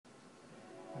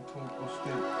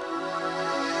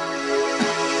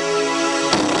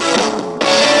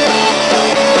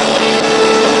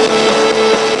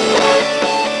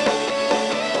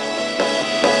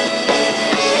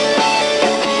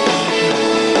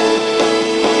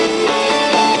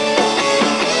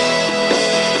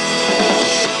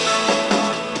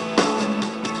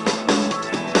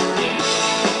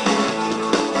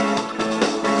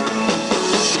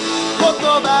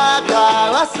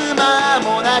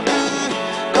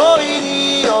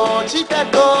落ちた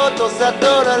こと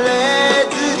悟られ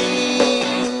ずに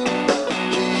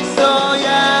ひそ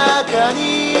やかに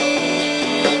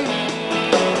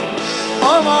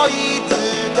思い伝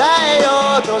えよ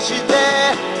うとして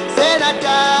背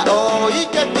中追い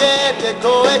かけて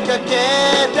声かけ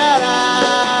たら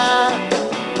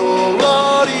通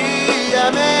りや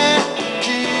め君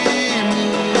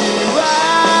は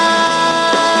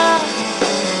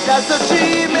優し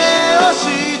い目をし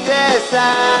てさ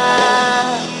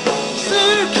好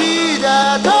き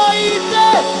だと言って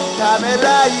ため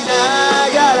らいな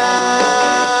がら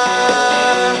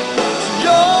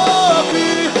強く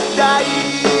抱い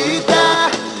た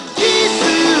キ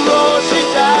スをし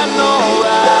たのは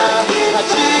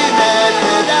初めて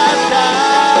だった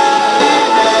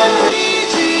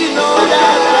虹のだった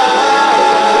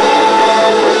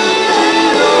虹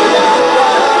のだった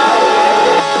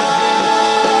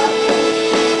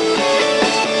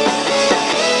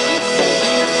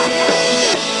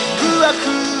ふわふ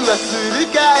わする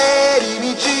帰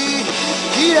り道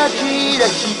キラキラ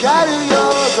光る夜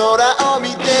空を見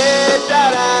て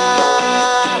たら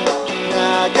流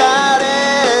れ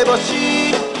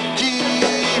星君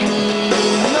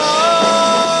の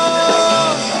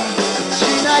し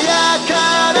なや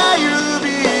かな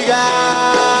指が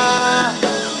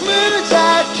無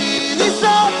邪気にそっ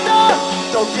と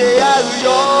溶け合うよ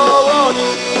うに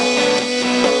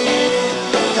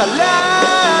絡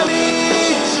み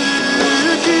つ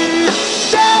く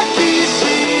抱きし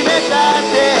めた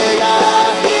手が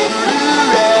震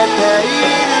えている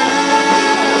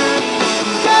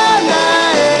叶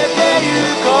えてゆ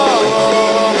こう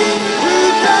二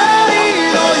人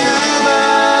の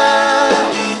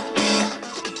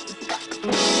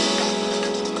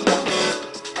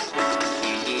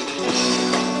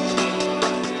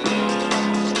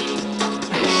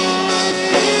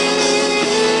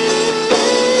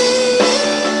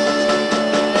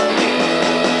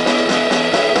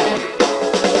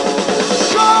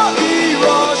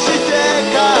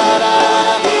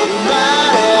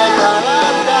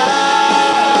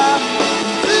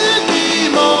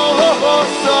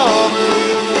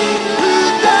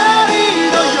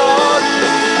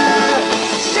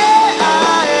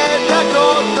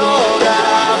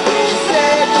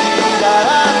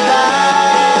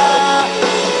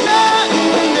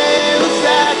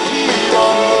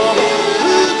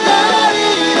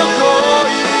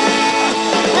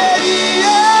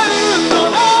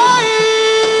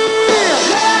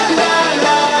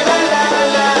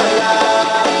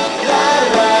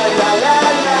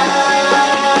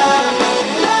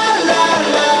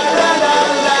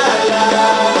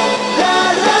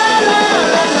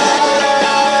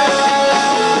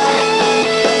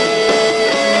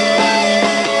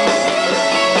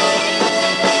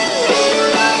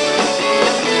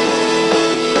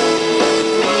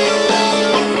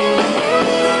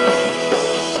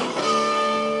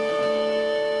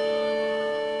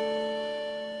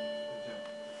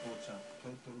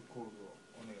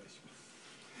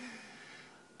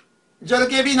ジョル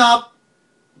KB の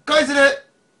恋する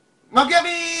木曜日。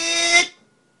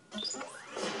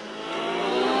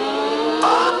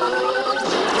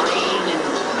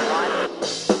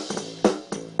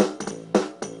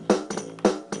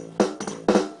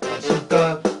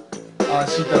明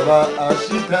日は明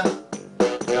日や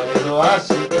めの明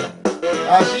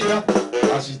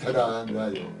日なんだ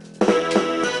よ。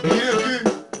ミルク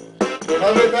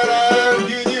食べたら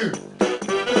牛乳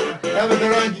食べた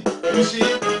ら牛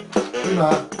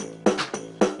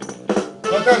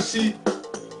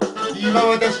今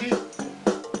私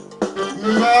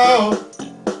馬を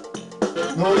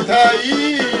乗りたい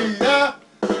な。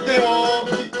でも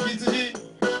羊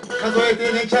数え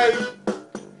て寝ちゃう。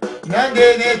なん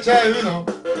で寝ちゃうの。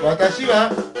私は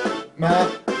こ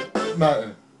んばん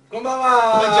は。こんにち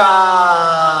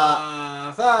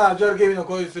は。さあ、ジョル KB の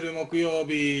恋する木曜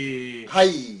日、は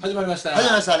い、始まりました。あり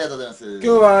がとうございます。今日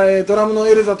は、ドラムの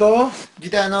エルザとギ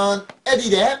ターのエディ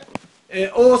で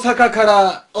大阪か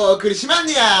らお送りしまん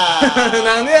ねや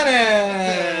なんでやね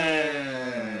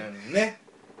んね。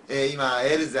今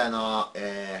エルザの、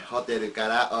ホテルか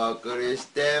らお送りし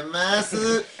てま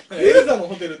すエルザの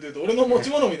ホテルって言うと俺の持ち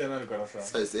物みたいになるからさ。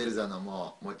そうです、エルザの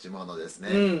もう持ち物ですね、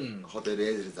ホテルエ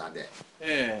ルザで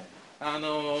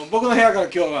僕の部屋から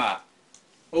今日は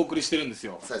お送りしてるんです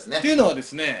よ。そうですね。っていうのはで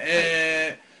すね、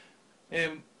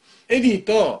エディ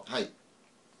と、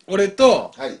俺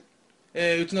と、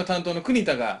うちの担当の国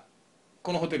田が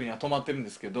このホテルには泊まってるんで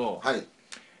すけど、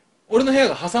俺の部屋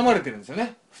が挟まれてるんですよ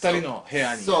ね、2人の部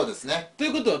屋に。そうですね。とい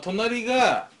うことは隣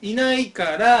がいない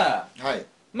から、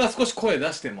まあ少し声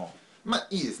出してもまあ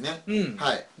いいですね。うん、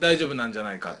はい、大丈夫なんじゃ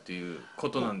ないかっていうこ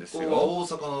となんですよ。大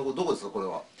阪のどこですか、これ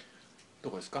は。ど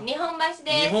こですか？日本橋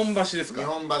です。日本橋ですか？日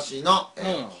本橋の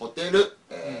ホテル。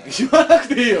言わなく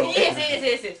ていいよ。いいです、いい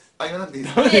です、いいです。あ、言わなくていいで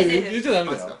すか？言っちゃダ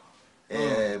メだよ。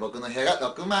僕の部屋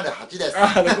が608です。あ、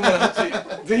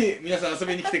608。ぜひ皆さん遊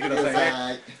びに来てください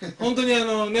ね。本当に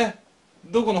ね、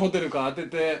どこのホテルか当て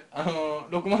て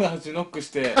608ノック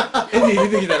してエディ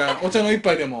出てきたらお茶の一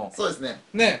杯でも、そうですね。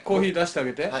ね、コーヒー出してあ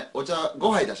げて。はい、お茶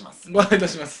5杯出します。5杯出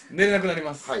します。寝れなくなり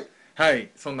ます。はい。は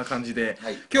い、そんな感じで、は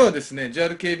い、今日はですね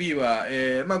JRKB は、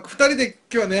まあ、2人で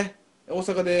今日はね大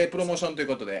阪でプロモーションという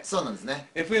ことで、そうなんですね。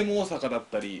 FM 大阪だっ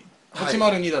たり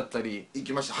802だったり、行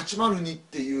きました。802っ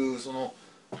ていうその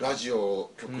ラジ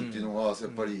オ局っていうのがやっ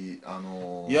ぱり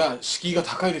いや敷居が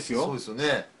高いですよ。そうですよ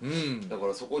ね。だか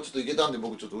らそこをちょっと行けたんで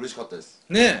僕ちょっと嬉しかったです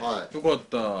ね。はい、よかっ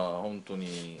た本当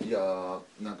に。いやー、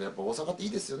なんかやっぱ大阪ってい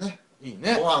いですよね。いい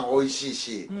ね。ご飯美味しい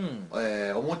し、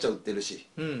おもちゃ売ってるし、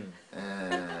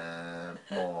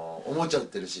もうおもちゃ売っ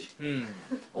てるし、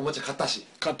おもちゃ買ったし、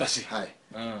はい、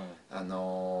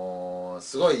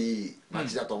すごいいい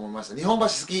街だと思いました。日本橋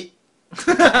好き。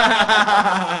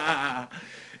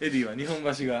エディは日本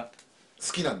橋が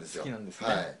好きなんですよ。はい、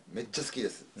めっちゃ好きで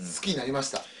す。好きになりまし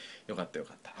た。よかったよ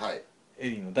かった。はい、エ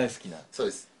ディの大好きな。そう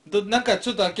です。なんかち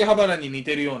ょっと秋葉原に似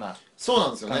てるような。そうな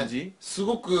んですよね。す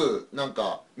ごくなん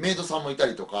かメイドさんもいた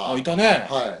りとか。あ、いたね。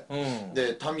はい。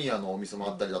でタミヤのお店も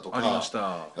あったりだとか。ありまし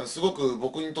た。すごく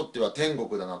僕にとっては天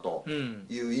国だなと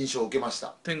いう印象を受けまし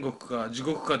た。天国か地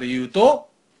獄かで言うと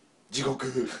地獄。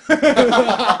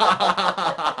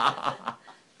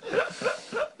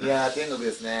いやー、天国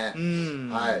ですね。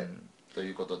はい。と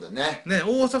いうことでね。ね、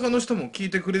大阪の人も聞い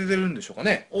てくれてるんでしょうか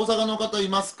ね。大阪の方い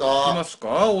ますか？います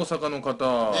か？大阪の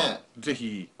方。ね、ぜ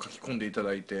ひ書き込んでいた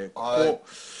だいて、こ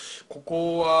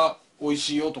こは美味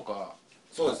しいよとか、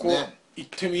そうですね。行っ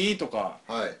てみいとか、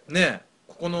ね、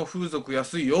ここの風俗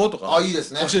安いよとか、いいで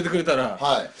すね。教えてくれたら、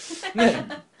ね、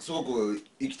すごく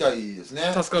行きたいです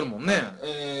ね。助かるもんね。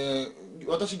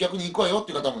私逆に行くわよっ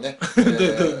ていう方もね、教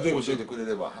えてくれ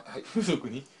れば。風俗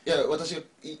に？いや、私が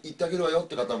行ってあげるわよっ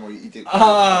て方もいて。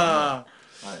あ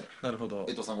あ、はい、なるほど。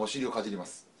江藤さんお尻をかじりま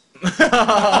す。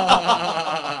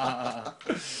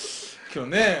今日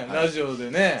ね、ラジオ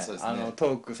でね、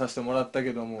トークさせてもらった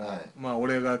けども、まあ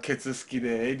俺がケツ好き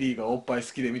でエディがおっぱい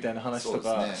好きでみたいな話と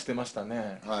かしてました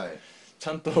ね。はい。ち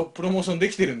ゃんとプロモーションで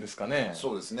きてるんですかね。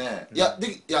そうですね。いや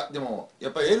でもや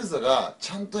っぱりエルザが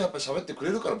ちゃんとやっぱり喋ってくれ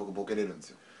るから僕ボケれるんで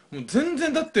すよ。もう全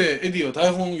然だってエディは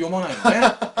台本読まないのね。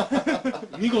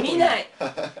見事に。見ない。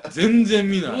全然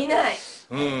見ない。見ない。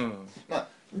まあ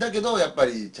だけどやっぱ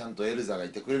りちゃんとエルザがい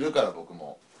てくれるから僕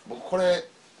これ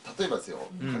例えばですよ、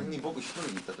仮に僕一人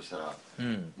で行ったとしたら、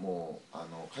も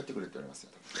う帰ってくれって言われますよ。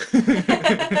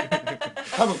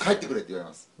多分帰ってくれって言われ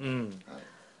ます。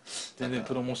全然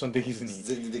プロモーションできずに、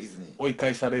追追い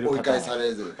返されるパターン。追い返され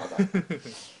るパターン。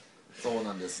そう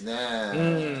なんですね。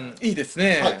いいです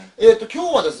ね。今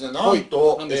日はですね、なん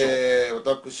と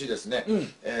私ですね、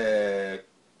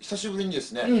久しぶりにで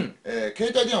すね、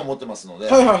携帯電話を持ってますので、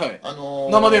生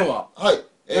電話。はい。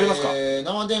やりますか？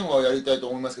生電話をやりたいと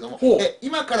思いますけども、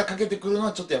今からかけてくるの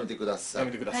はちょっとやめてください。や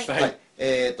めてください。タ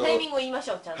イミングを言いま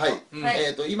しょう、ちゃん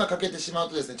と。今かけてしまう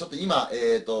とですね、ちょっと今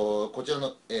こちら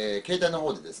の携帯の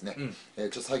方でですね、ちょっ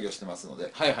と作業してますので、ちょ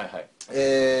っ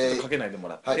とかけないでも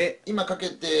らって、今かけ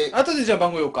て、後でじゃあ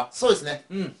番号言おうか。そうですね。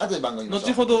後で番号言いましょう。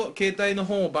後ほど携帯の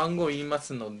方番号言いま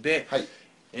すので、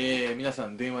皆さ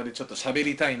ん電話でちょっと喋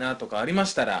りたいなとかありま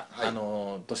したら、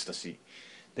どしどし。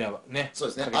ではね、そう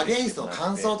ですね。アゲインストの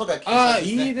感想とか聞きたいで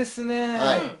すね。いいですね。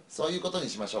はい。そういうことに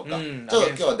しましょうか。ちょっと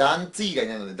今日はダンツィがい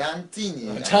ないので、ダンツィ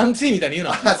に。ダンツィみたいに言う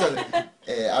な。そうですね。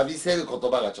浴びせる言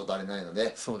葉がちょっとあれないの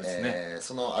で、そうですね。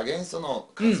そのアゲインストの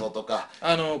感想とか、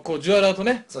こうジュアラーと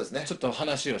ね、そうですね。ちょっと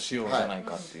話をしようじゃない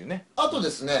かっていうね。あと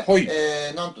ですね、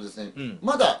なんとですね、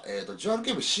まだジュアル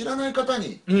ケーブ知らない方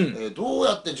にどう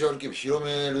やってジュアルケーブ広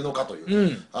めるのかとい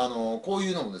う、こう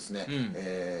いうのもですね、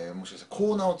もしかしたら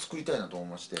コーナーを作りたいなと思い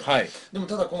まして、でも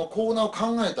ただこのコーナーを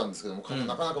考えたんですけども、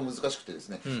なかなか難しくてです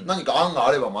ね、何か案が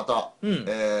あればまた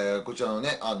こちらの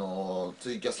ね、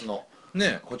ツイキャスの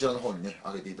こちらの方にね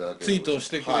上げていただける。ツイートし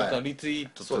てくれたリツイ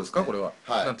ートですか、これは。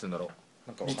なんて言うんだろ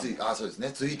う。リツイート、そうです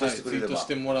ね。ツイートしてくれれば。ツイートし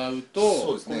てもらうと、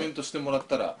コメントしてもらっ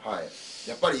たら、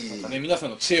やっぱり皆さん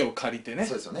の知恵を借りてね。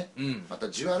そうですよね。また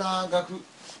ジュアラが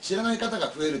知らない方が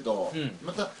増えると、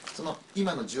またその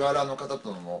今のジュアラの方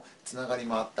とのつながり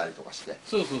もあったりとかして。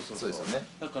そうですよね。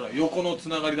だから横のつ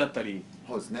ながりだったり。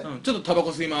そうですね。ちょっとタバ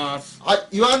コ吸います。はい、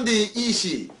言わんでいい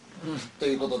し。と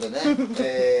いうことでね、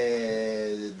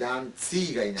ダンツ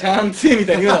ィがいない。チャンツィみ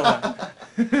たいに言うなお前。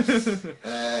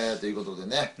ということで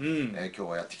ね、今日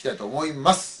はやっていきたいと思い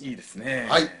ます。いいですね。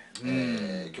はい、今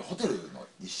日ホテルの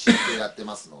一室でやって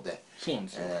ますので、そうなん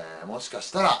ですよ。もしか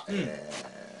したら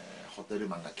ホテル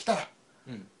マンが来たら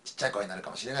ちっちゃい声になるか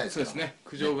もしれないですけど、そうですね。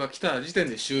苦情が来た時点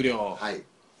で終了。はい。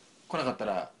来なかった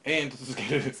ら永遠と続け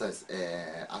る。そうです。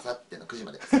あさっての9時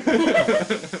まで。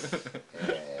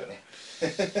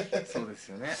そうです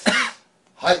よね。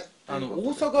はい。大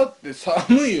阪って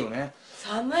寒いよね。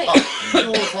寒い。今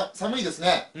日寒いです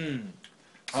ね。うん。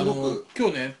すごく今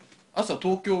日ね、朝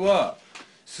東京は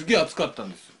すげえ暑かった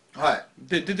んですよ。はい。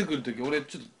で出てくる時俺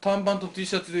ちょっと短パンと T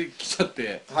シャツで来ちゃっ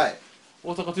て、はい。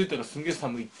大阪着いたらすげえ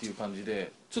寒いっていう感じ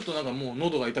で、ちょっとなんかもう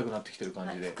喉が痛くなってきてる感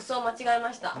じで。服装間違え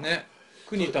ました。ね。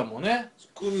国田もね、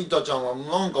国田ちゃんは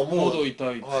なんかもう喉痛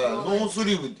いって、ノース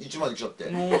リーブ1枚で来ちゃって、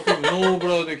ノーブ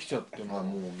ラで来ちゃって、もう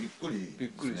びっくりし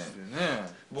てね。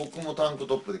僕もタンク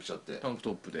トップで来ちゃって、タンク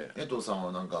トップで江藤さん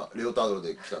はなんかレオタード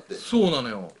で来ちゃって。そうなの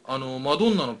よ。マ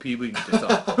ドンナの PV 見て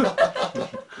さ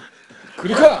来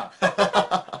るか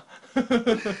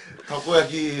たこ焼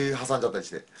き挟んじゃったりし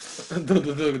て、どう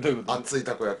いうこと？熱い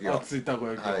たこ焼きを、熱いたこ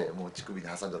焼きを、はい、もう乳首に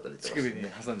挟んじゃったりして、乳首に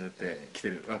挟んじゃって来て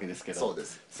るわけですけど。そうで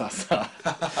す。さあ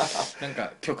なん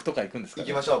か曲とか行くんですか？行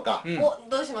きましょうか。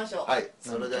どうしましょう。はい、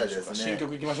それではですね、新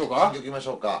曲行きましょうか。新曲行きまし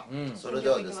ょうか。それで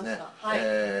はですね、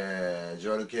ジ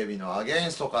ュアル警備のアゲイ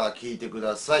ンストから聴いてく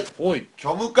ださい。おい、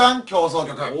虚無感競争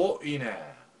曲。お、いい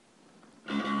ね。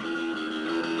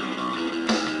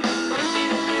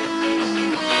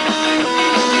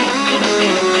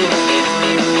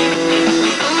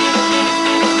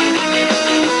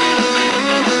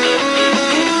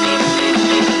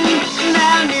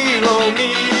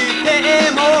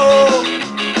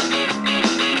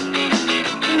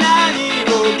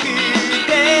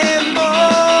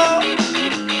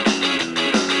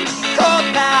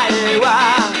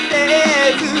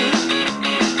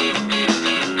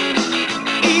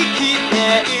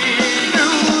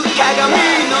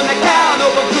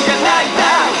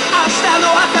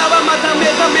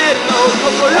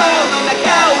心の中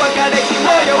を分かれき模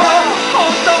様、本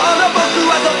当の僕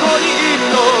はどこにいる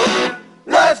の？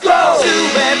 Let's go! 全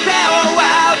てを忘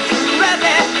れて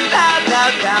ただ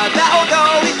ただ踊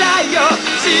りたいよ。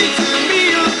沈み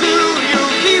ゆく夕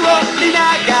日を見な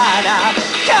がら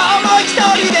今日も一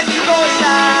人で過ごした。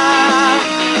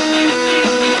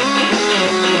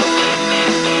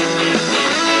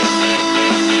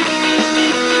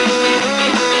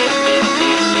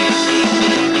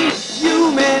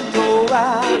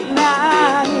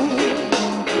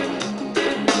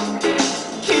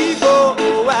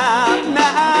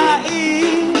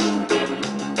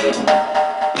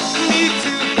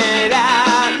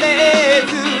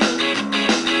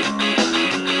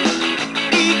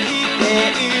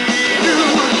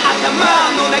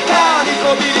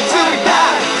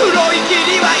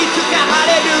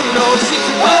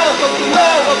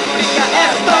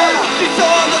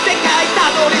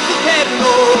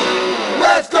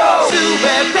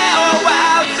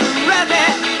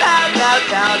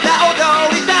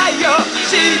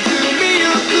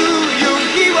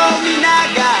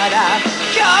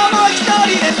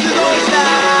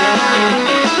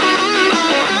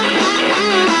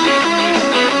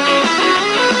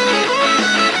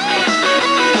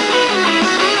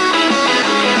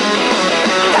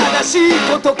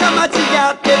ことか間違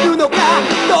ってるのか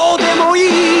どうでもい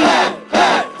い。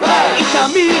痛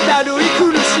みだるい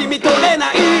苦しみ取れ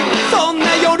ないそん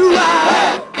な夜は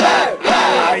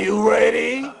Are you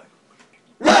ready?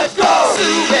 Let's go! 全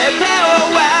て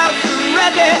を忘れ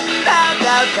てただ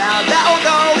ただ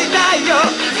踊りたいよ。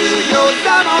強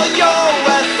さも弱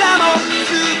さも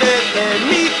全て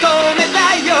認め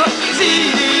たいよ。散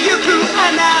りゆく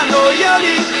花のように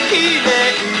綺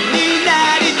麗にな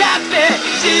りたくて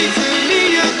沈み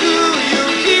ゆく夕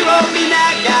日を見な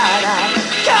がら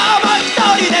今日も一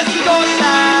人で過ごした。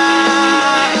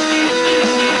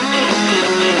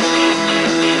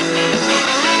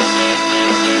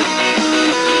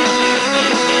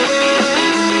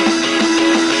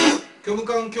虚無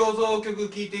感競争曲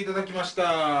聴いていただきまし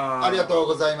た。ありがとう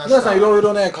ございました。皆さんいろい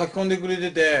ろね書き込んでくれ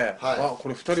てて、あ、こ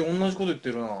れ2人同じこと言って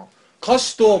るな。歌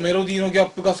詞とメロディーのギャッ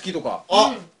プが好きとか、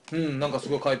なんかす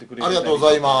ごい書いてくれて、ありがとうご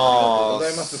ざいます。ありがとうござ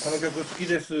います。この曲好き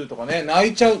ですとかね、泣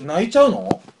いちゃう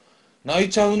の？泣い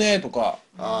ちゃうねとか、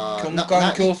虚無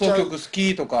感競争曲好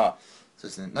きとか。そう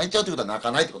ですね。泣いちゃうってことは泣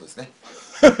かないってことですね。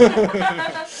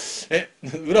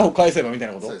裏を返せばみたい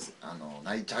なこと？そうです。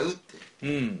泣いちゃうって。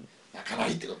泣かな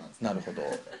いってことなんです。なるほど。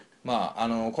まあ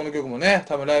この曲もね、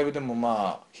多分ライブでも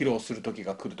まあ披露する時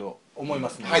が来ると思いま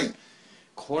すので、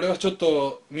これはちょっ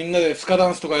とみんなでスカダ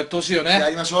ンスとかやってほしいよね。や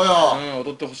りましょうよ。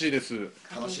踊ってほしいです。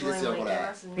楽しいですよこれ。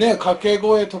ね、掛け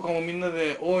声とかもみんな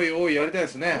でおいおいやりたいで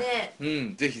すね。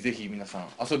ぜひぜひ皆さん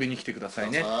遊びに来てくださ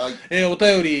いね。お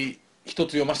便り一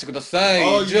つ読ませてくださ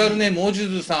い。ジュアルネームおじゅ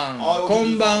ずさん、こ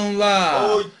んばん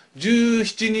は。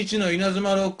17日の稲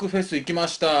妻ロックフェス行きま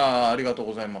した。ありがとう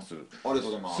ございます。ありがとう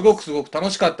ございます。すごく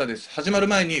楽しかったです。始まる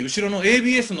前に後ろの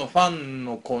ABS のファン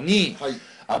の子に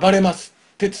暴れます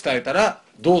って伝えたら、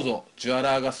どうぞジュア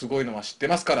ラーがすごいのは知って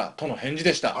ますからとの返事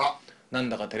でした。なん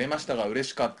だか照れましたが嬉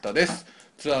しかったです。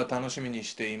ツアー楽しみに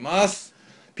しています。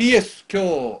 PS 今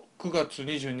日9月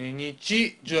22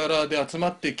日ジュアラーで集ま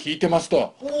って聞いてます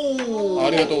と。あ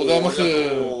りがとうございます。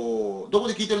どこ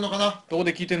で聞いてるのかな。どこ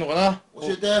で聞いてるのかな。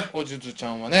教えて。おじゅずちゃ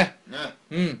んはね。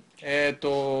ち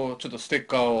ょっとステッ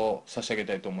カーを差し上げ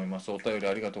たいと思います。お便り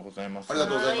ありがとうございます。ありが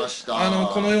とうございました。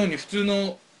このように普通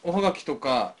のおはがきと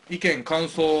か意見感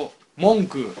想文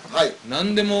句、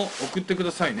何でも送ってく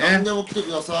ださいね。何でも来て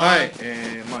ください。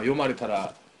読まれた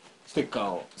らステッカ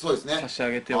ーを差し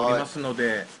上げておりますの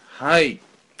で、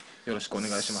よろしくお願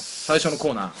いします。最初のコ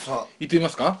ーナー行ってみま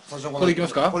すか。これいきま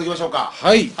すか。これいきましょうか。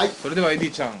それではエデ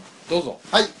ィちゃんどうぞ。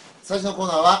最初のコー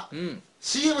ナーは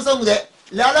CM ソングで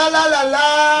ラララララ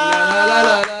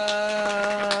ラ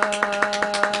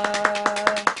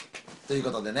という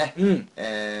ことでね、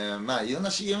まあいろんな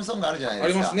CM ソングあるじゃないで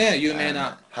すか。ありますね、有名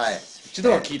な。一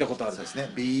度は聞いたことある。そうですね。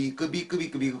ビッグビッグビ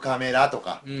ッグビッグカメラと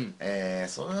か、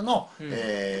それの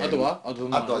あと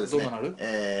はですね、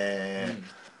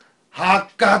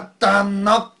博多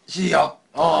の塩。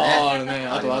あるね。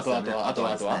あと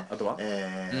は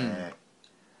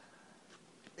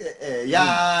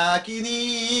焼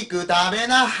肉食べ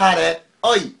なはれ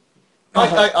おいおい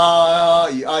おいお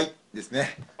いおいです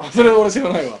ね。それ俺知ら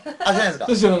ないわ。知らないですか。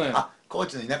知らない。高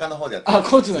知の田舎の方でやってる。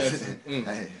高知のやつ。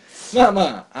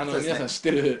まあ皆さん知っ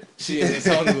てる CM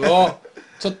ソングを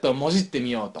ちょっともじって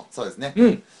みようと。そうですね。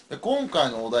今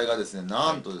回のお題がですね、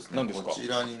なんとですね、こち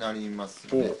らになります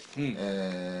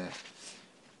ね。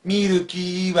ミル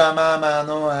キーはママ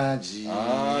の味。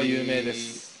有名で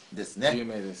す。ですね。有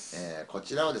名です。こ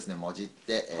ちらをですね、もじっ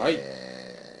て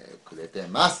くれて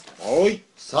ます。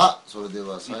さあ、それで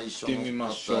は最初の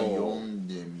方読ん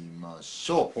でみま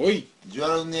しょう。ジュ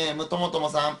アルネームともとも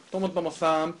さん。ともとも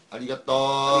さん、ありがとう。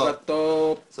ありが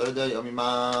とう。それでは読み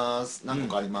ます。何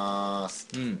個かあります。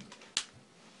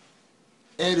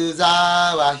エルザ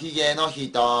はヒゲの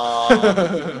人。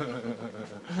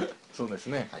そうです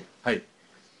ね。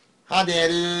ハデ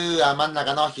ルは真ん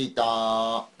中の人。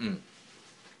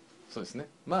そうですね。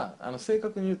まあ正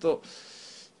確に言うと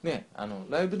ね、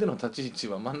ライブでの立ち位置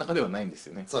は真ん中ではないんです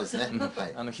よね。そうですね。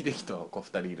秀樹と2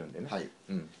人いるんでね。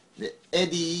でエ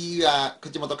ディは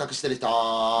口元隠してる人。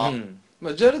ま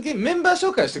あジュアル系メンバー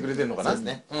紹介してくれてるのかな。そう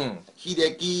ですね。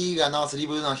秀樹がノースリー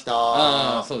ブの人。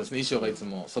そうですね。衣装がいつ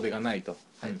も袖がないと。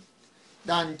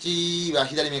団地は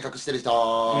左目隠してる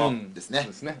人ですね。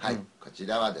こち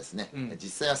らはですね、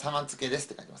実際は様付けですっ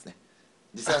て書いてますね。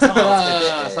実際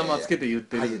は様つけて言っ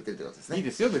てる。言ってるってことですね。いい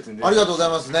ですよ別に。ありがとうござい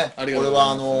ますね。これ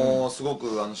はすごく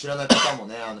知らない方も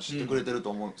ね知ってくれてる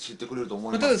と思う、知ってくれると思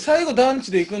います。ただ最後団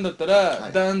地で行くんだったら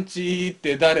団地っ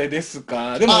て誰です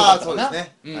かでもそうです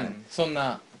ね。そん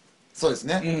なそうです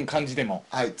ね。感じでも。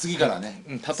次からね。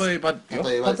例えばね。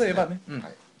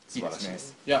素晴らしいで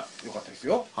す。いや良かったです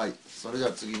よ。それで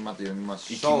は次また読みま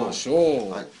しょう。行きまし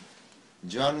ょう。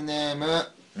ジュアルネーム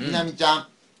みなみちゃん。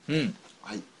い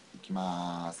き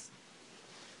ます。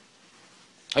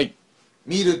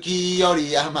ミルキーよ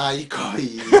り甘い恋。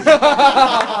いいです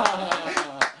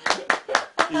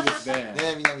ね。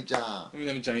ね、みなみちゃん。み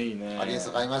なみちゃんいいね。リエス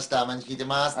ト買いました。毎日聞いて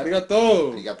ます。ありがと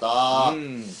う。ありがとう。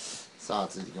さあ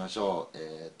続いていきましょう。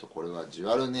これはジ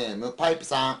ュアルネームパイプ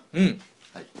さん。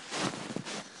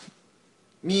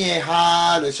見え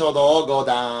はる書道5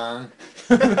段。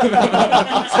そう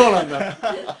なんだ。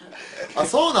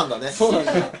そうなんだね。そうなん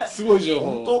だ。すごい情報。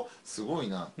本当すごい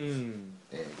な。いき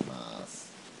ま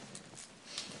す。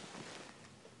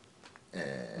ウ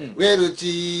ェル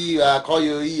チは濃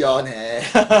ゆいよね。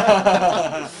確か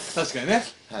にね。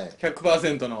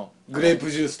100% のグレープ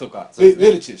ジュースとかウ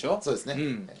ェルチでしょ。そうですね。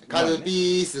カル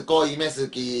ピス濃いめ好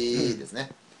きです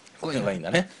ね。こういうのがいいんだ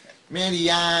ね。メ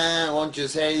リアン won't you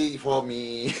say for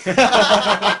me。 何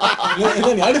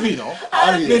アルフィーの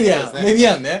メリアンメリ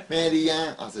アンね。メリ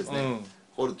アンそうですね。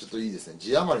これちょっといいですね。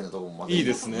字余りのところもまたいい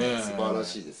ですね。素晴ら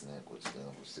しいですね。こちら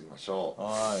残しておきましょう。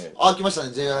来ました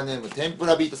ね。JR ネーム天ぷ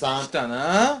らビートさん。来た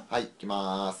な。来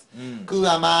ます。ク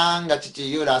ワマンが父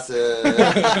揺らす。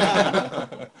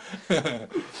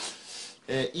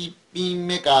1品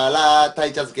目から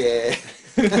鯛茶漬け。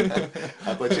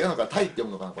あ、これ違うのか、タイって読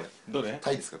むのかな、これ。どれ？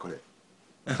タイですか、これ。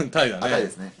タイだね。タイで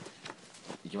すね。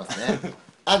いきますね。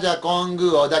あじゃコン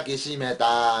グを抱きしめ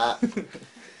た。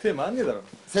テーマあんねえだろ。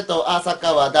瀬戸朝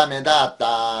香はダメだっ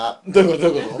た。どういうこと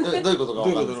どういうことか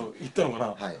分かんないです。言ったのかな。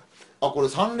はい。あ、これ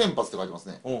3連発って書いてます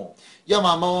ね。おう。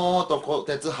山本小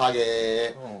鉄ハ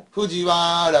ゲ、藤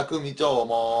原組長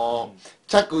も、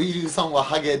チャック・ウィルソンは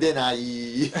ハゲでな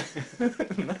い。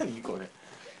何これ。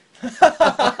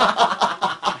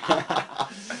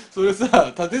それ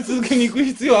さ、立て続けに行く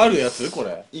必要あるやつこ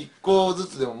れ。1個ず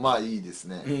つでもまあいいです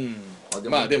ね。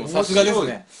まあでもさすがです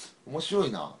ね。面白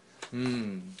いな。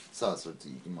さあそれ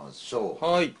次行きましょう。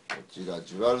はい。こちら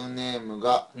ジュアルネーム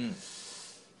が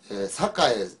栄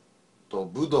と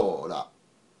ブドラ。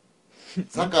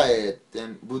栄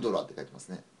点ブドラって書いてます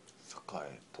ね。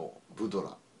栄とブド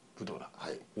ラ。ブドラ。は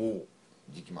い。おお。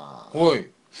いきます。はい。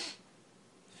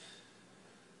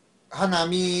鼻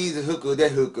水服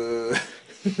で拭く。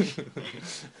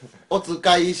お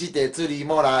使いして釣り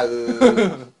もらう。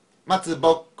松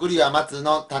ぼっくりは松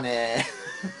の種。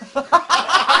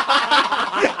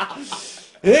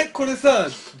これさ、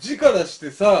字からし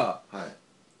てさ、はい。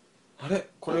あれ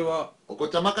これはお子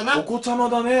ちゃまかな。お子ちゃま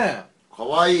だね。か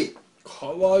わいい。か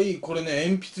わいい。これね、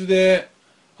鉛筆で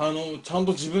ちゃん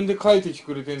と自分で書いてきて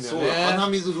くれてんだよね。そうだ、鼻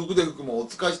水服で拭くもお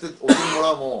使いしてお釣りも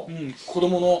らうも子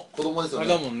供ですよね。あ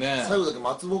れだもんね。最後だけ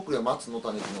松ぼっくりは松の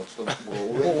種っていうのはちょ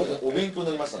っとお勉強に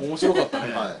なりましたね。面白かった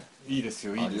ね。はい。いいです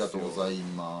よ、いいですよ。ありがとうござい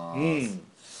ま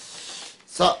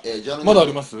す。さあ、ジャンルまだあ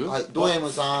ります？はい、ド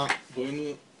M さん。ド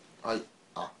M。はい。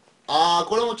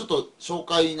これもちょっと紹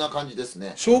介な感じです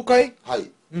ね。紹介？はい。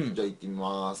じゃあ行ってみ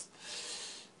ます。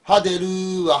歯出る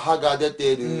は歯が出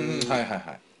てる。はいはい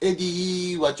はい。エデ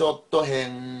ィはちょっと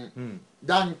変。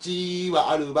団地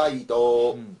はアルバイ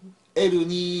ト。L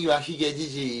にはヒゲじ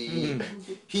じい。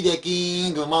ヒデキ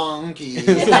ングモンキー。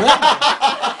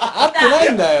合ってな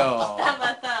いんだよ。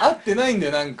合ってないんだ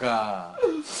よ、なんか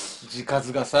字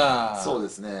数がさ。そうで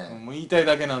すね。もう言いたい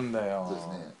だけなんだよ。そうです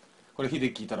ね。これヒ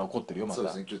デ聞いたら怒ってるよ、また。そう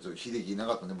ですね。ちょっとヒデキいな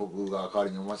かったんで僕が代わ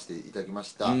りに読ませていただきま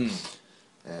した。あ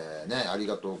り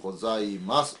がとうござい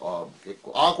ます。結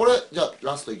構これじゃあ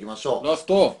ラストいきましょう。ラス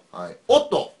ト。はい。おっ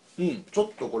と、ちょ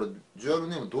っとこれジュアル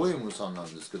ネームド M さんな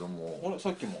んですけども、あれさ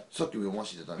っきも読ま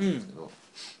せていただいたんですけど、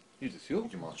いいですよ。い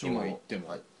きましょう。今言って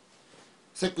も。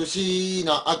セクシー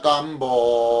な赤ん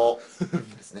坊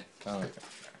ですね。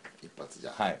一発じ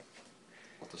ゃ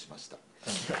落としました。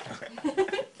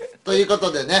というこ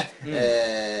とでね、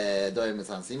ド M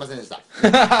さんすいませんでした。い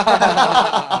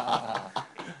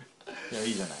や、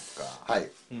いいじゃないですか。は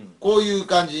い。こういう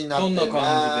感じになってます。そんな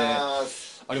感じで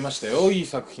ありましたよ、いい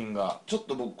作品が。ちょっ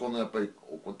と僕このやっぱり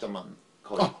お子ちゃま、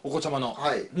お子ちゃまの、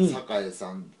はい、栄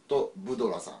さんとブ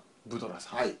ドラさん。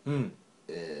はい。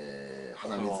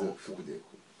鼻水服で。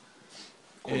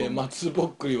松ぼ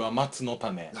っくりは松の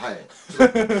種。はい。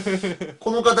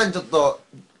この方にちょっと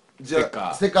ステッ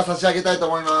カー差し上げたいと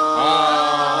思います。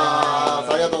あ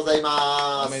りがとうござい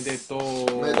ます。おめでとう。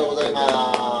おめでとうござい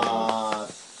ま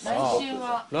す。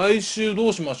来週ど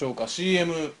うしましょうか。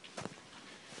CM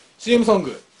ソン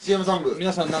グ。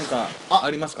皆さんなんかあ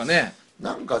りますかね。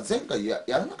なんか前回や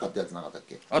らなかったやつなかったっ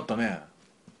け。あったね。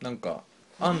なんか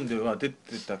案では出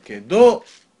てたけど、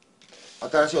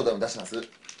新しいお題も出します。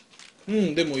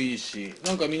でもいいし、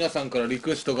なんか皆さんからリ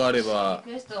クエストがあれば。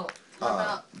リクエスト。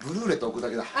ブルーレット置くだ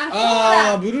けだ。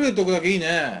ブルーレット置くだけいい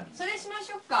ね。それしま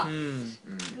しょうか。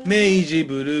明治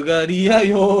ブルガリア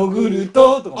ヨーグル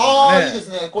トとかね。いいです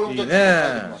ね。これもちょっと書いて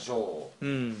みましょう。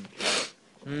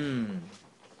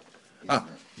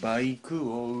バイ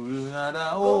クを売るな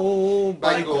ら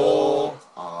バイクを。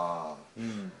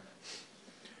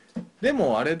で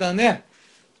もあれだね、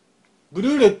ブ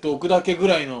ルーレット置くだけぐ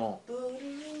らいの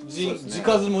字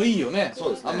数もいいよね。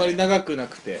あんまり長くな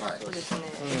くて。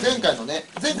前回のや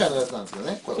つなんですけど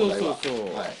ね、これお題は。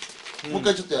もう一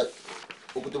回ちょっと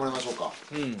送ってもらいましょうか。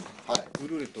ブ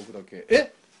ルーレット置くだ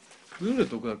け。ブルーレッ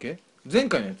ト置くだけ、前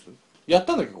回のやつやっ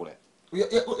たんだっけ、これ。や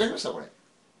りましたこれ。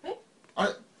あ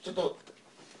れちょっと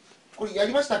これや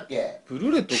りましたっけ。ブル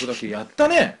ーレット置くだけやった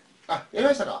ね。やり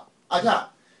ましたか。じゃ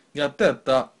あやっ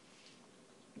た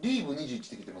リーブ21っ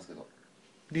て聞いてますけど。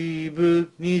リー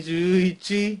ブ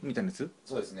21みたいなやつ。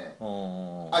そうですね。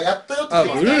やったよっ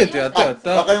て。ブルーレットやっ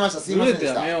た。わかりました。すいませんで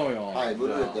した。ブルーレットやめようよ。はい、ブ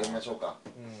ルーレットやりましょうか。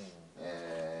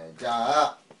じゃ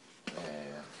あ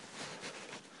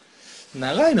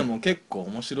長いのも結構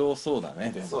面白そうだ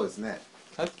ね。そうですね。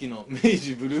さっきの明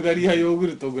治ブルガリアヨーグ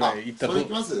ルトぐらいいったら。それい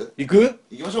きます？行く？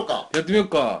行きましょうか。やってみよう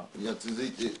か。じゃあ続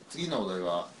いて次のお題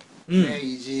は明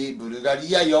治ブルガ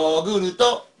リアヨーグル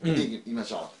トでいきま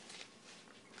しょ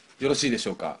う。よろしいでし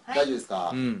ょうか。大丈夫です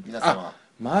か？皆様。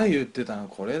前言ってたの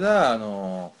これだ、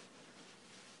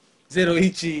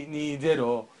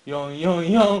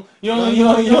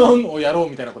0120444444をやろう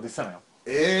みたいなこと言ってたのよ。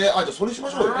あ、じゃあそれし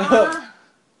ましょうよ。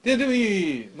でも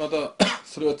いい、また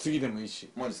それは次でもいいし。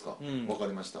マジですか。わか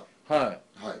りました。はい。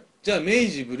じゃあ明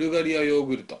治ブルガリアヨー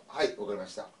グルト。はい、わかりま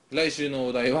した。来週の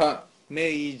お題は明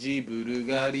治ブル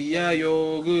ガリア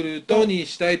ヨーグルトに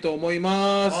したいと思い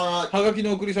ます。はがき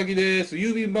の送り先です。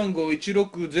郵便番号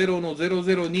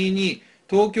 160-0022、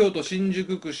東京都新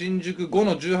宿区新宿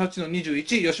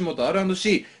 5-18-21、吉本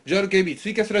R&C、JRKB ツ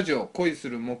イキャスラジオ、恋す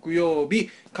る木曜日、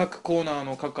各コーナー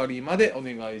の係までお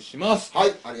願いします。は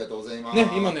い、ありがとうございます。ね、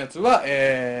今のやつは、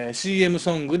CM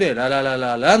ソングでラララ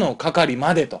ララの係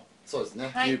までと。そうです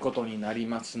ね。いうことになり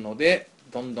ますので、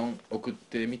どんどん送っ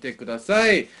てみてくだ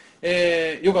さい。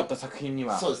良かった作品に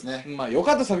は、そうですね。まあ良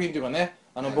かった作品というかね、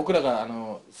僕らが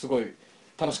すごい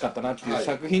楽しかったなっていう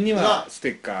作品にはステ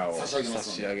ッカーを差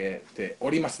し上げてお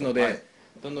りますので、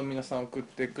どんどん皆さん送っ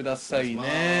てください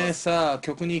ね。さあ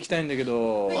曲に行きたいんだけ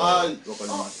ど、はい、わかり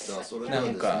ました。それではな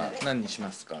んか何にし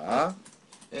ますか？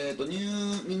ミ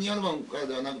ニアルバムから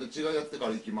ではなくて違うやつか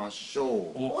らいきましょう。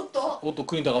おっと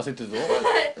クイーンが焦ってるぞ。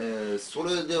そ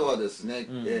れではですね、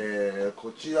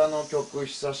こちらの曲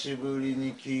久しぶり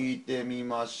に聴いてみ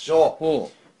ましょ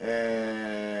う。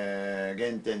原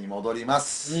点に戻りま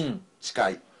す。近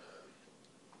い。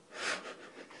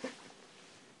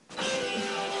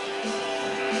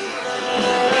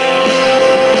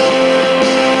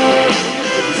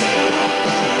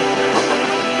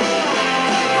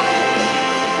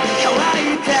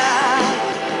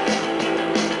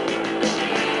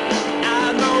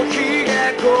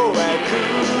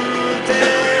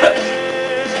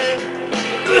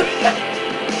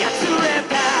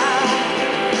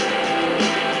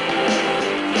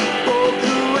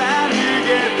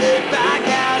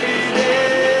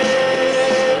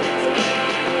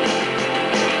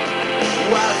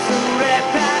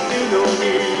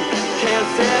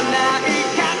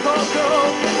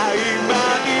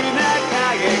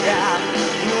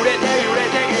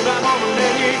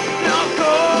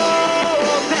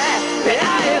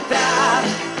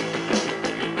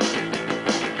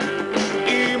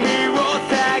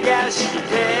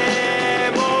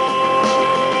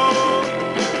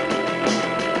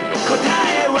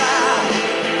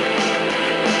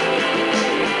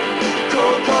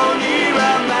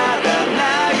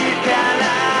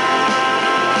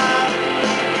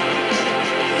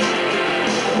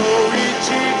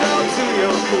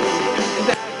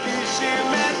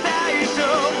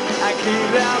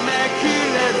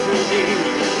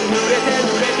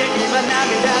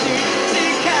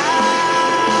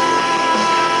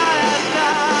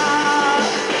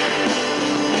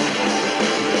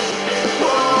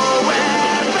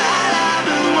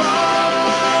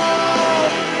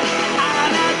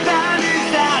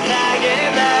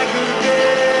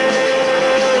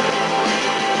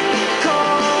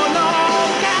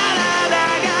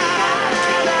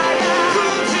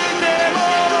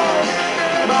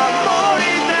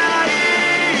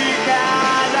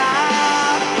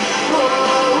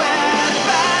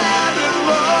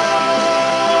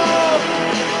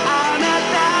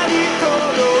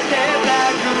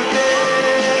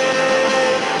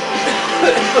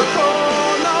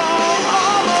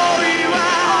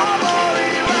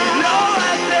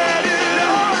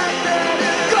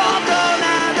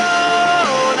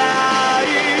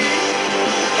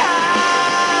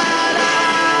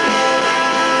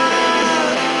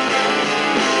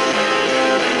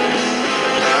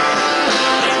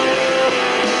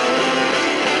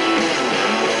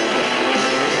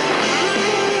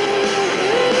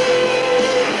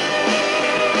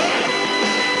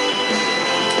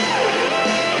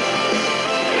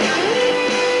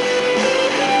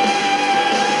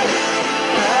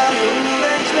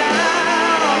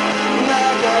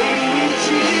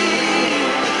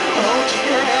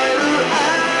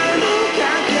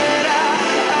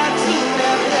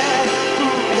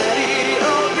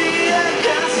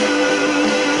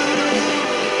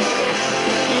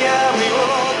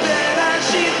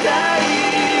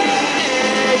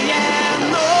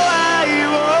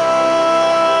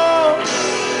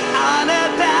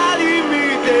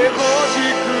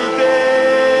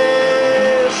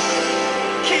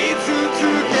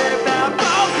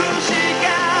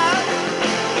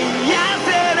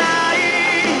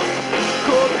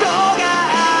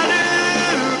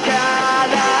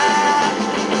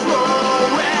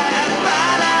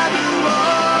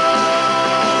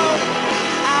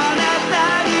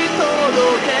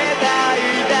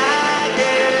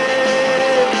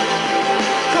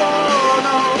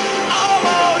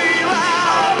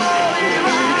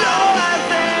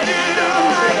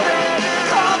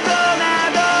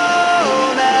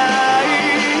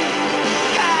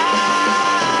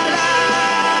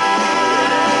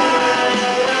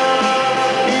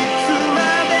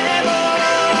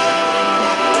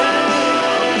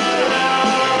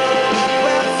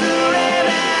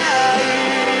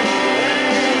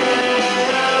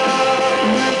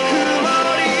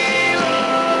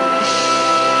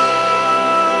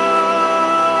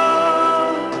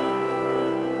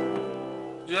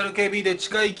デュアル KB で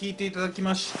近い聞いていただき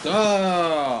ました。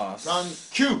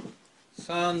39、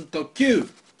3と9。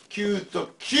9と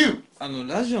9。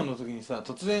ラジオの時にさ、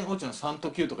突然おちゃん3と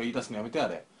9とか言い出すのやめて、あ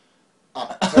れ。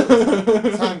あ、そう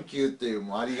です。サンキューっていう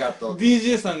もうありがとう。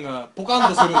DJ さんがポカ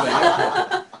ンとするんだよね。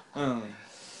うん。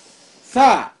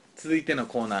さあ、続いての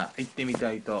コーナー行ってみ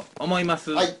たいと思いま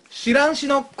す。はい。知らんし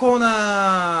のコー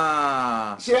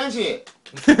ナー。知らんし。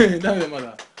ダメだ、ま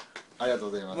だ。ありがと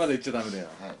うございます。まだ言っちゃダメだよ。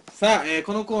はい、さあ、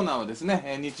このコーナーはです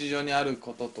ね、日常にある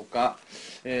こととか、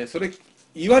それ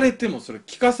言われてもそれ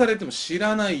聞かされても知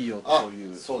らないよと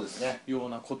いうそうですね、よう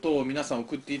なことを皆さん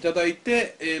送っていただい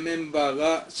て、メンバー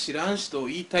が知らんしと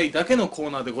言いたいだけのコー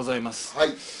ナーでございます。はい。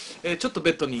ちょっと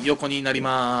ベッドに横になり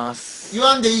ます。言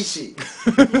わんでいいし。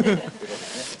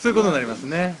そういうことになります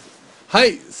ね。は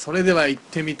い、それでは行っ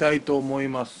てみたいと思い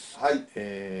ます。はい。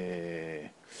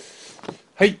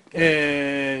はい、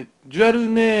デュアル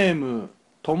ネーム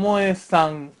ともえさ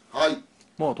ん。はい。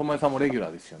もうともえさんもレギュラ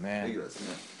ーですよね。レギュラーですね。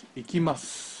いきま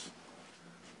す。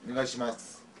お願いしま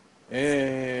す。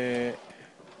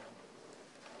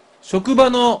職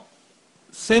場の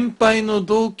先輩の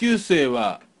同級生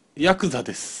はヤクザ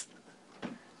です。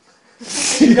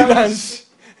知らんし。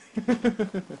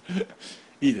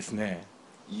いいですね。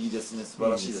いいですね、素晴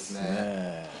らしいです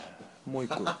ね。もう一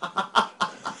個。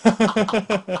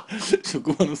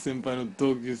職場の先輩の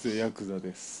同級生ヤクザ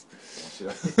です。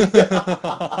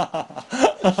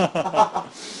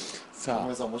さあ、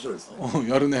面白いですね。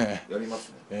やるね。やりま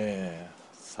すね。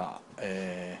さあ、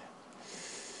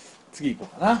次行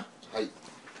こうかな。はい。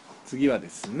次はで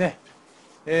すね、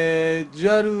ジ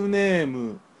ュアルネー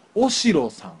ムおし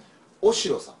ろさん。おし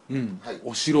ろさん。うん。はい。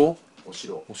おしろ。おし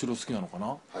ろ。おしろ好きなのかな。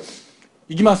は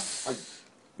い。いきます。はい。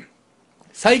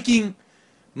最近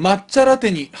抹茶ラ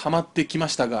テにハマってきま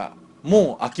したが、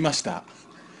もう飽きました。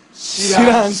知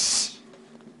らんし。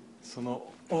その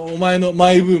お前の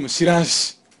マイブーム知らん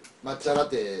し。抹茶ラ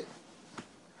テ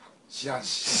知らん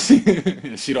し。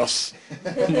白し。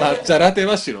抹茶ラテ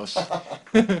は白し。ジ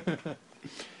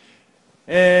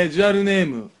ュアルネー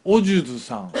ムおじゅず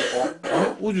さん。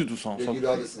おじゅずさんレギュ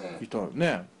ラーですね。いたよ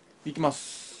ね。いきま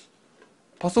す。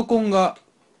パソコンが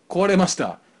壊れまし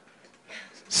た。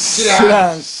知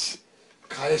らんし。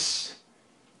返し。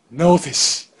直せ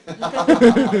し。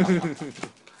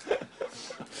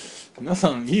皆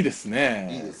さんいいですね。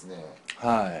いいですね。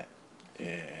はい。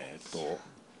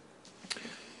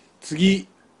次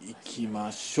行き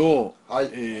ましょう。はい。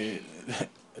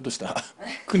どうした？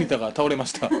国田が倒れま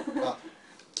した。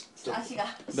足が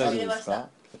大丈夫ですか？わ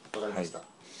かりました。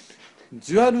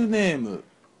ジュアルネーム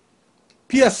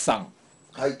ピアスさん。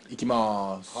はい。行き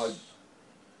ます。はい。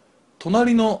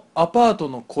隣のアパート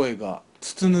の声が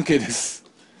筒抜けです。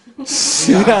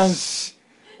知らんし。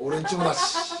俺んちもだ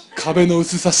し。壁の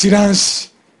薄さ知らん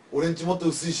し。俺んちもっと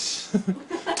薄いし。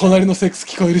隣のセックス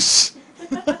聞こえるし。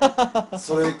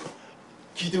それ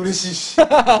聞いて嬉しいし。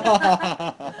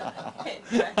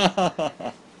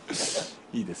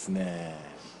いいですね。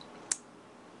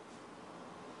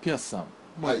ピアスさん、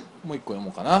もう一個読も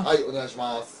うかな。はい、お願いし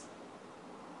ます。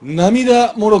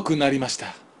涙もろくなりまし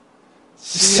た。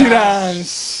知らん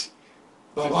し。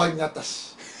ババアになった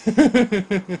し。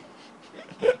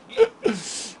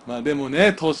まあでも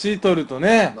ね、年取ると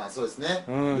ね、まあそうですね。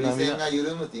涙腺が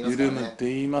緩むって言いますからね。緩むって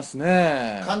言います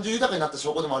ね。感情豊かになった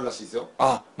証拠でもあるらしいですよ。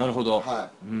あ、なるほど。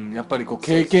はい。うん、やっぱりこう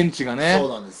経験値がね、そう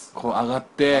なんです。こう上がっ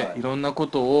て、いろんなこ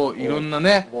とをいろんな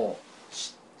ね、もう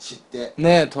知って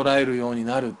ね、捉えるように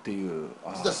なるっていう。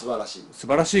実は素晴らしい。素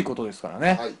晴らしいことですから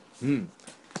ね。はい。うん。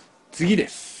次で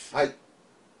す。はい。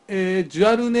ジュ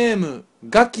アルネーム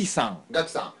ガキさん。ガキ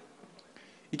さ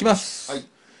ん。いきます。はい。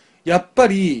やっぱ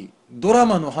りドラ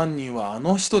マの犯人はあ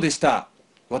の人でした。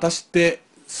私って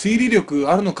推理力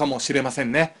あるのかもしれませ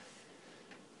んね。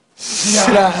知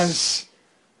らんし。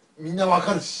みんなわ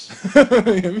かるし。い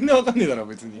や、みんなわかんねえだろ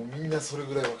別に。みんなそれ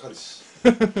ぐらいわかるし。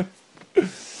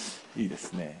いいで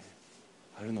すね。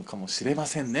あるのかもしれま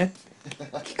せんね。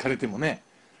聞かれてもね。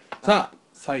さあ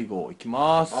最後いき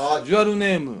ます。ジュアル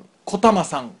ネームこたま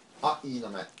さん。あ、いい名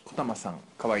前。こたまさん、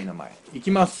かわいい名前。いき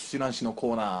ます。知らんしの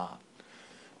コーナー。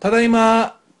ただい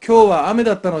ま、今日は雨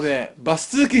だったのでバス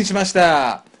通勤しまし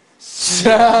た。知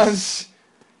らんし。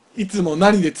いつも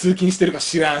何で通勤してるか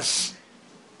知らんし。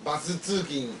バス通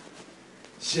勤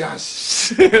知らん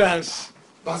し。知らんし。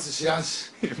バス知らん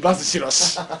し。バスしろ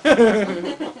し。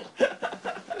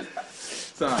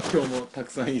さあ今日もた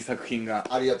くさんいい作品が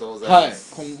ありがとうございま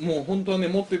す。はい、もう本当はね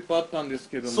もっといっぱいあったんです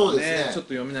けどもね、ちょっと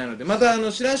読めないので、また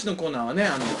知らんしのコーナーはね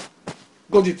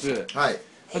後日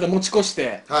また持ち越し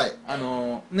て、はい、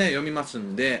ね、読みます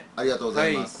んで、ありがとうござ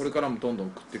います。はい、これからもどんどん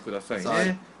送ってください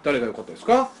ね。誰が良かったです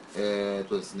か？で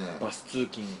すね、バス通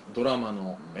勤、ドラマ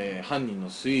の犯人の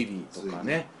推理とか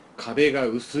ね、壁が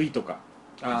薄いとか、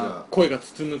声が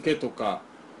筒抜けとか、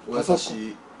お優し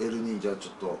い L2、じゃあち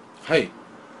ょっと、はい、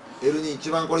L2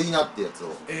 一番これいいなってやつを。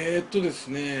です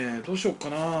ね、どうしようか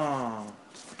な。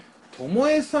とも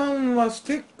えさんはス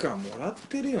テッカーもらっ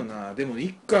てるよな。でも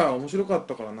一家面白かっ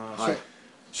たからな。はい、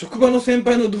職場の先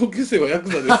輩の同級生はヤク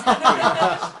ザですって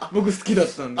僕好きだっ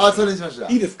たんで。それにしまし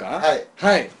た。いいですか？はい、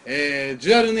はい、ジ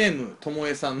ュアルネームとも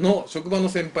えさんの職場の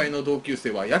先輩の同級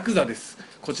生はヤクザです。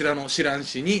こちらの知らん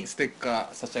しにステッカ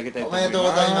ー差し上げたいと思います。おめでとう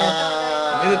ございま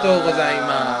す。おめでとうござい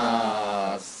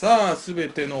ます。さあ、すべ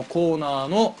てのコーナー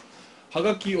のは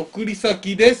がき送り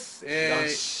先です。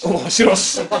おしろ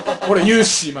し。これ言う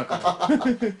し今から。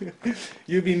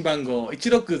郵便番号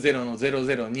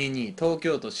160-0022、東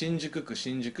京都新宿区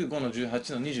新宿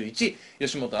 5-18-21、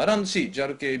吉本アランド C ジャ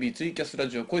ル KB ツイキャスラ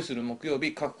ジオ恋する木曜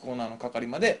日各コーナーの係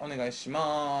までお願いし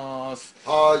ます。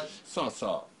はい。さあ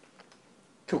さあ、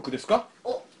曲ですか？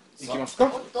いきますお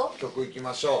か？っと曲いき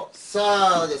ましょう。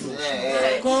さあです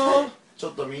ね、ちょ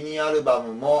っとミニアルバ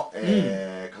ムも、か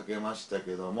けました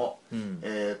けども、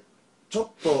ちょっ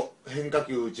と変化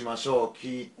球打ちましょう。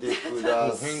聞いてく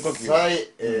ださい。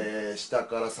下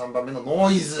から3番目の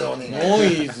ノイズをお願いします。ノ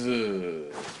イ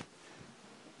ズ。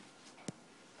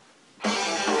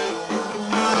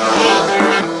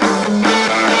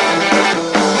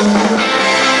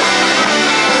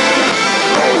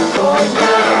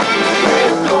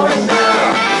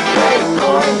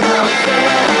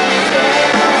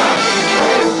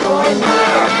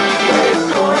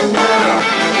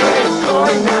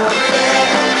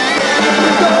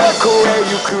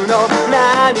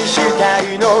何した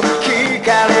いの聞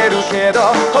かれるけど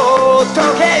ほっと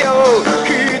けよ。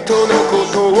人のこ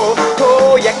とを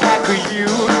とやかく言う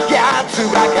やつ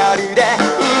ばかりでう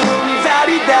んざ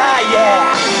りだ、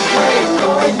yeah。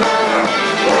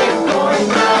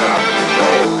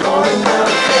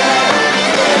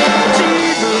 自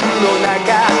分の中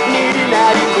にな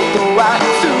いことは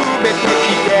全て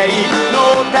否定の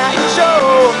対象。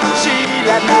知ら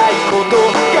ないこと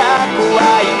が怖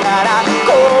いから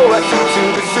壊す潰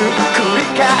す繰り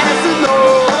返すの。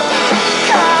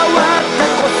変わった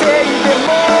個性でも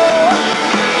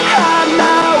花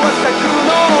は咲くの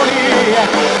に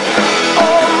お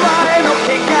前の汚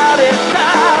れた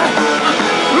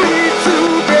水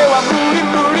では無理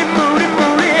無理無理無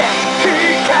理。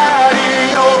光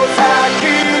の先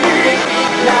に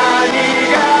何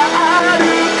がある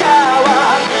かは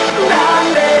何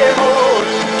でも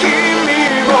君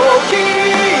を決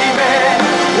め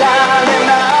られ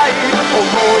ない想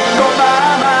いのま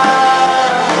ま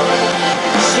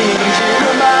信じる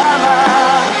まま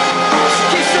突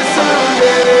き進んで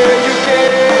ゆけ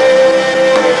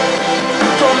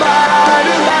止まる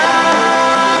な。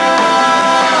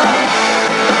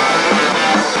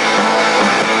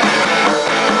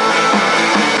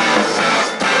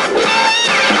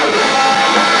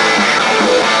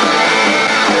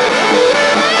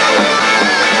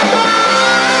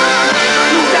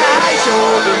大丈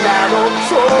夫なの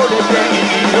それでい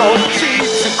いの。し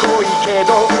つこいけど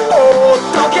ほっ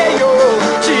とけよ。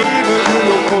自分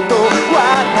のことは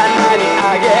棚にあ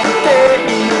げて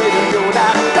言えるような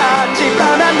立場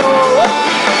なの。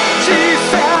小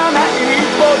さな一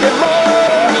歩でも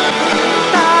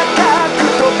高く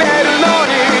飛べるの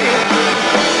に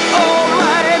お前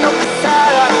の腐ら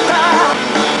った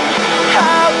ハ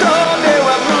ートでは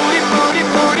無理無理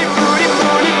無理無理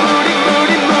無理無理無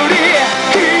理無理。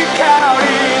光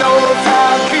の先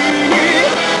に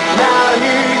何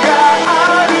が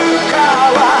あるか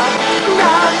は何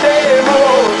でも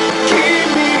君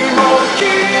も決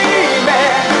め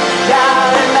ら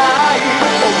れない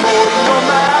想いのま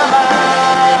ま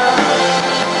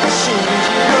信じ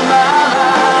るまま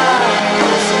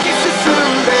突き進ん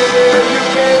でゆ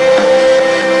け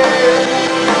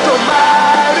止ま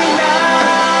るな。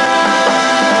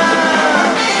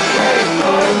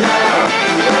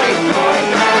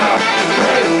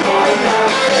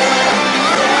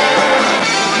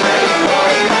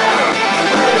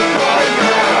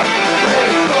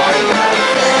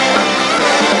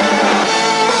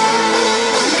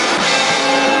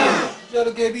ジャ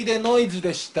ル KB でノイズ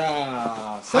でした。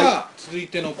さあ、続い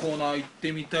てのコーナー行っ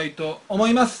てみたいと思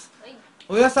います。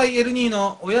お野菜 L2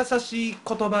 のお優しい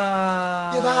言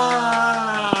葉。や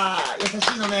だー、優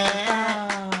しいのね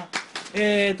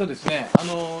ですね、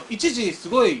一時す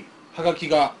ごいハガキ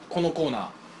がこのコー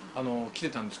ナー、来て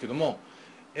たんですけども、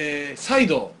再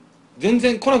度全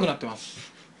然来なくなってま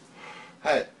す。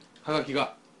はい。ハガキ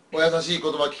が。お優しい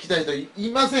言葉聞きたい人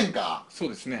いませんか？そう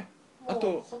ですね。あ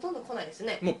とほとんど来ないです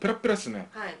ね。もうペラペラですね。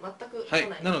はい、全く来は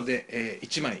ない。い、なので、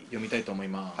1枚読みたいと思い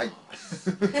ま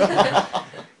す。は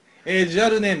い。ジア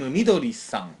ルネームみどり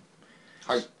さん。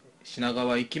はい。品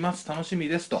川行きます楽しみ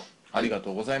ですと、ありが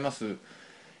とうございます。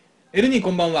エルニー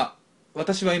こんばんは。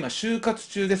私は今就活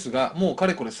中ですが、もうか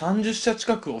れこれ30社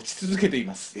近く落ち続けてい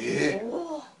ます。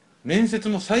面接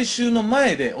も最終の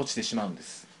前で落ちてしまうんで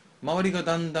す。周りが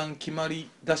だんだん決まり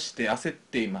だして焦っ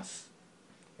ています。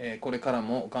これから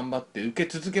も頑張って受け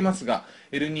続けますが、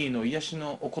エルニーの癒し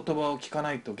のお言葉を聞か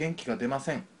ないと元気が出ま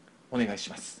せん。お願いし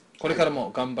ます。これから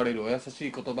も頑張れるお優し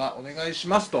い言葉お願いし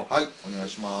ますと。はい、お願い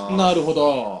します。なるほ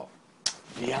ど。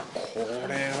いや、こ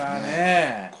れは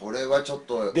ね、これはちょっ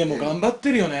とでも頑張っ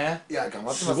てるよね。いや、頑張って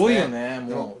ますね。すごいよね。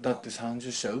もうだって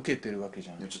30社受けてるわけじ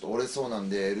ゃん。ちょっと折れそうなん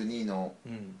で、エルニーの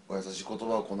お優しい言葉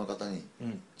をこの方に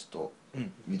ちょっと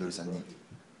みどりさんに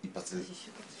一発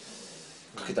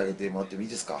かけてあげてもらってもいい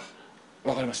ですか？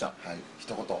わかりました。はい、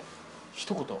一言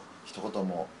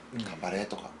も頑張れ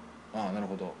とか、ああ、なる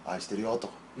ほど、愛してるよと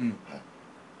か、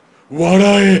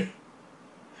笑え。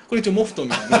これ一応モフトみ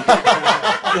たいなやっ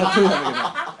てるんだ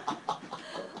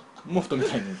けど、モフトみ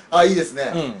たいに。あ、いいです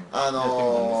ね。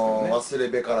忘れ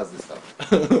べからずですか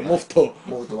ら。モフト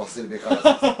忘れべからずで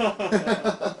す。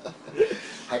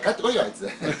はい、帰ってこいよあいつ。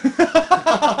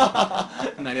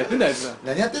何やってんだあいつ。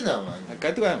何やってんだよお前。帰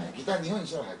ってこいよもう。ギター日本に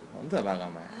しろ早く。本当だバカお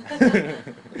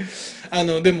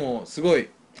前。でもすごい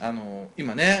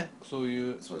今ね、そう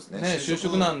いう就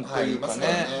職なんていうか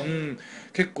ね、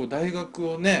結構大学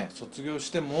をね卒業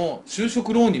しても就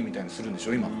職浪人みたいにするんでし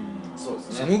ょ今。そうです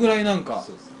ね。そのぐらいなんか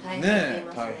ね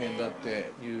大変だっ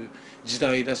ていう時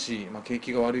代だし、景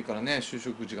気が悪いからね就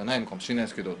職時がないのかもしれないで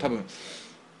すけど、多分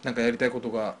なんかやりたいこ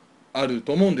とがある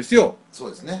と思うんですよ。そ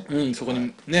うですね。そこ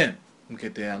にね向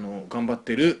けて頑張っ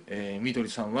てるみどり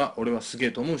さんは俺はすげ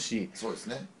えと思うし、そうです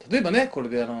ね。例えばねこれ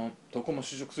でどこも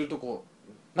就職するとこ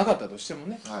なかったとしても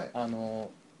ね、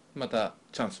また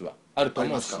チャンスはあると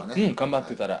思うし、頑張っ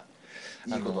てたらい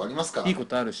いことありますから。いいこ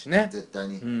とあるしね、絶対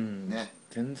にね。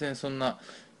全然そんな、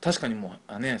確かにも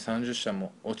うね30社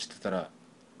も落ちてたら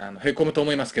へこむと思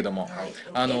いますけども、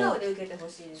笑顔で受けてほ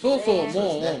しいですね。そうそ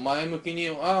う、もう前向きに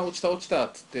「ああ落ちた落ちた」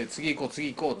っつって次行こう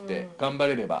次行こうって頑張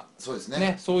れれば、そうです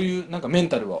ね。そういうなんかメン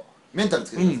タル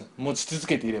つけてください。持ち続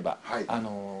けていれば、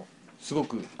すご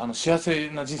く幸せ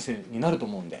な人生になると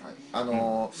思うんで、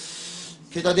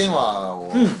携帯電話を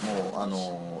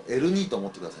もう L2 と思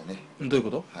ってくださいね。どういう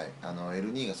こと？はい、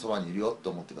L2 がそばにいるよ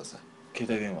と思ってください。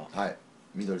携帯電話、はい、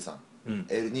みどりさん、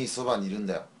L2 そばにいるん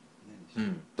だよ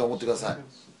と思ってください。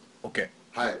 OK。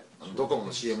 はい、ドコモ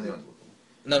の CM のように。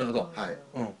なるほど。はい、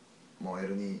もう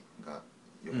L2 が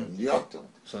横にいるよって思っ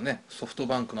て。そうね、ソフト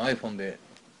バンクの iPhone で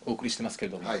お送りしてますけ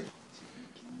れども、はい、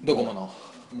ドコモの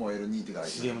もう L2 ってから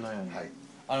CM のように、は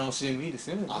い、CM いいです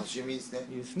よね。CM いいですね。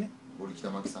いいですね。堀北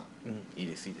真希さん、いい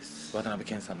ですいいです。渡辺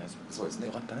謙さんのやつ、そうですね。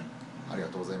よかったね。ありが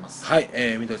とうございます。はい、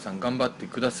みどりさん頑張って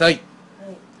ください。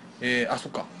あ、そ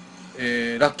っか、ラ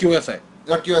ッキーお野菜。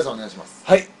ラッキーお野菜お願いします。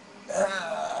はい、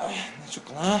何しよ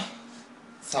うかな。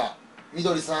さあ、み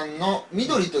どりさんの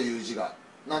緑という字が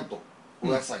なんとお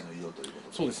野菜の色ということ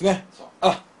で、そうですね。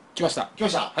あ、来ました。来ま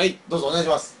した。はい、どうぞお願いし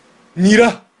ます。ニ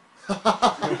ラ。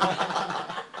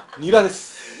ニラで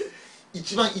す。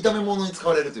一番炒め物に使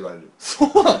われると言われる。そ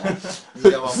うなの？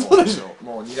ニラはそうでしょ。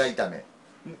もうニラ炒め、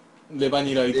レバ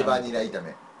ニラ炒め。レバニラ炒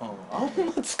め、あん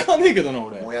ま使わねえけどな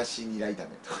俺。もやしニラ炒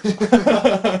め。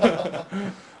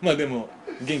まあでも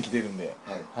元気出るんで、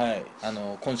はい、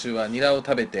今週はニラを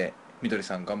食べてみどり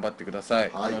さん頑張ってくださ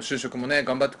い。就職もね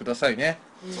頑張ってくださいね。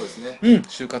そうですね。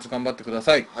就活頑張ってくだ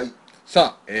さい。はい。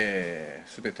さあ、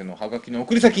すべてのハガキの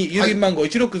送り先、郵便番号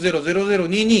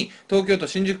 1600022、東京都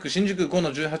新宿区新宿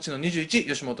 5-18-21、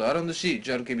吉本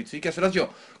R&C、JRKB ツイキャスラジオ、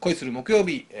恋する木曜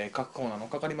日、各コーナーの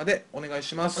係までお願い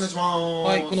します。お願いします。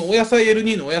はい、このお野菜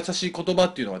L2 のお優しい言葉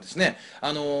っていうのはですね、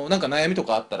なんか悩みと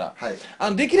かあったら、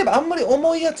できればあんまり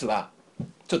重いやつは、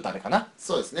ちょっとあれかな。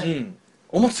そうですね。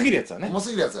重すぎるやつはね。重す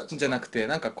ぎるやつは。じゃなくて、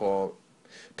なんかこう、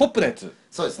ポップなやつ。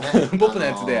そうですね。ポップな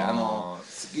やつで、好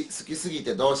きすぎ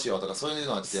てどうしようとかそういう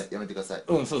のはやめてください。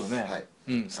そうだね。はい。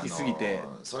好きすぎて。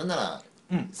それなら、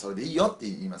それでいいよって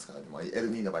言いますから、でも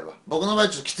L2 の場合は。僕の場合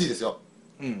ちょっときついですよ。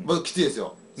僕きついです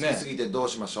よ。好きすぎてどう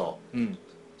しましょう。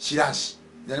知らんし。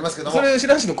やりますけども、それ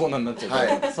白石のコーナーになっちゃう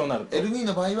から、そうなると LD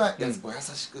の場合はやつお優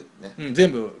しくね、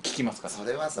全部聞きますから。そ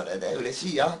れはそれで嬉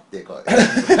しいよってこう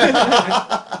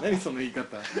何その言い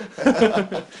方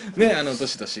ね、ど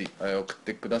しどし送っ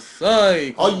てくださ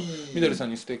い。はい、みどりさん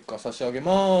にステッカー差し上げ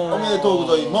ます。おめでとう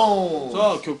ございます。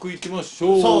さあ曲いきまし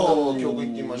ょう。さあ曲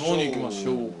いきましょう。何いきまし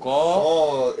ょうか。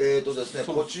さあですね、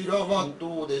こちらは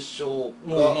どうでしょう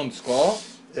か。何ですか。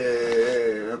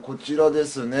こちらで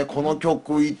すね、この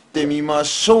曲いってみま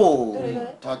しょう。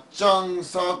たっちゃん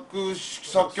作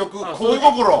曲恋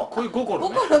心。恋心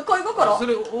ね。恋心。そ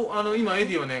れを今エ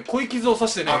ディはね恋傷を刺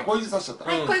してね。恋傷刺しちゃった。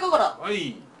はい、恋心。は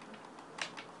い。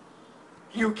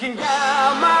雪が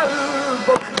舞う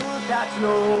僕たち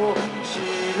の白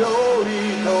い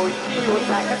吐息を咲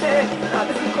かせ、熱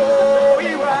い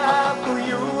恋は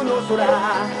冬の空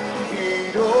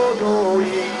彩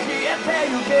り消えて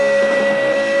ゆけ。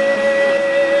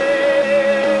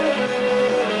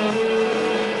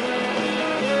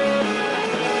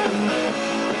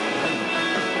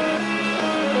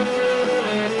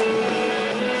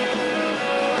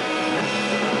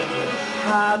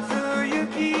初雪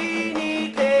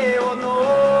に手を伸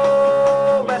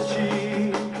ばし、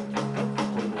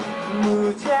無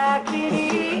邪気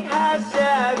にはしゃ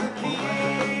ぐ君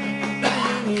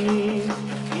に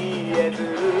言えず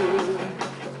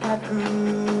隠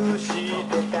し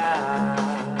てた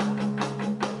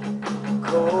恋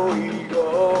心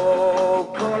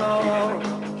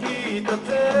ひとつ。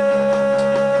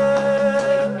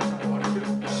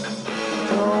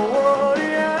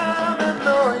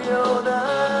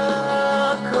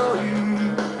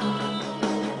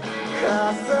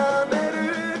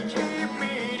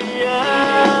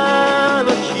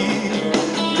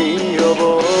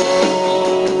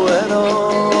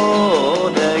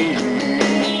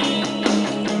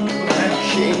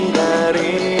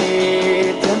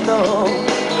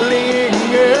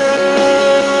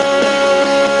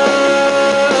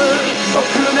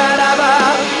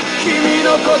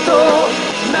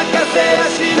泣かせや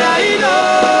しないの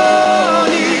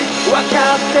に分か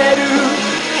ってる。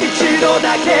一度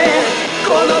だけこ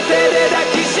の手で抱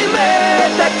きしめ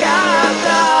たかった。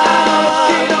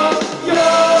昨日よ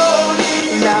うに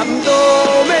何度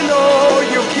目の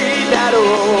雪だろう。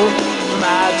街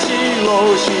を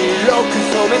白く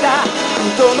染めたふ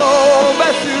と伸ば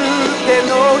す手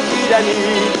のひらに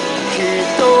ひ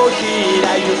とひら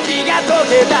雪が溶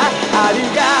けた。あり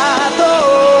がと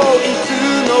ういつ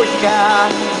の日か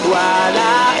笑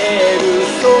える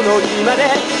その日まで。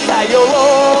さよう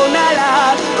なら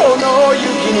この雪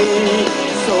に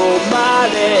染ま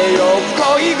れよ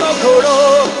恋心。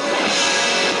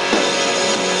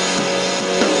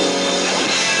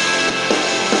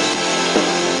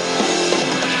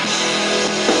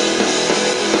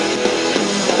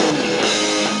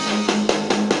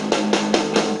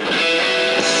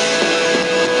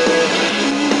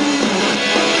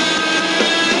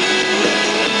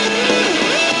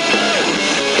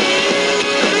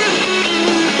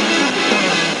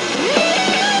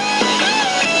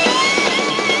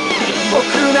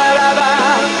ならば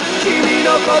君の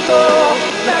こと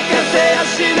泣かせや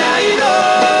しないの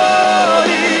に。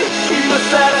今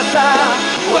さらさ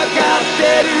分かって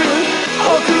る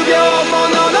臆病者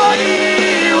の言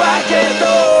い訳と。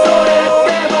それ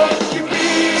でも君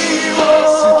を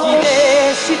好きで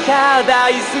した、大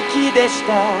好きでした。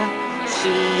幸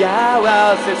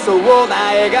せそうな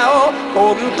笑顔、本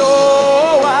当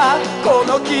はこ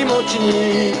の気持ち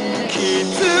に気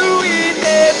づいて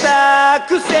た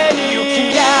くせに。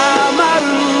雪が舞う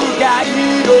街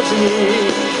路樹に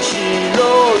白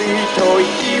い吐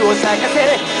息を咲かせ、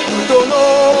ふと伸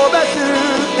ばす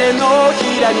手のひ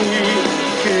らに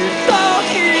ふと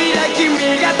ひら君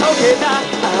が溶けた。あ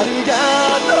りが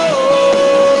とう。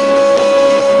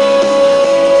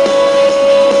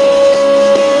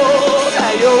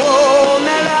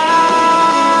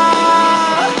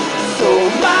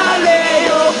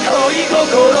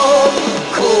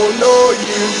この雪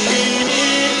に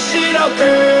白く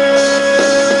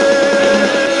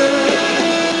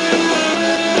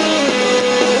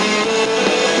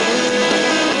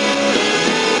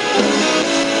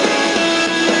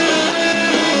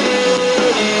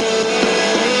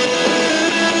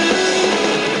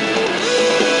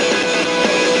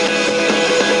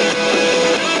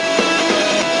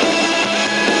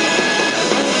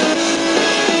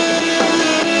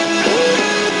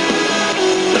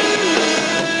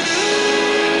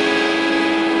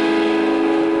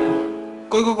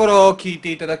聴い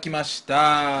ていただきまし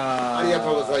た。ありが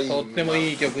とうございます。とっても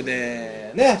いい曲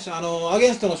でね、アゲ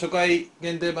ンストの初回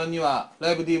限定版には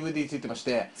ライブ DVD ついてまし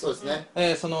て、そうですね、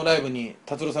そのライブに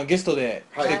達郎さんゲストで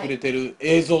来てくれてる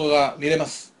映像が見れま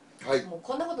す。はい、もう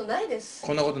こんなことないです。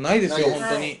こんなことないですよ、本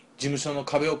当に。事務所の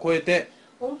壁を越えて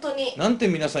本当になんて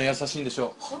皆さん優しいんでしょ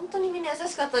う。本当にみんな優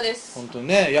しかったです。本当に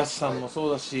ね、やすさんもそ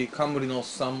うだし、冠のおっ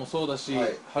さんもそうだし、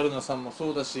春菜さんも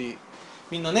そうだし、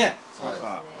みんなね、なん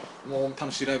かもう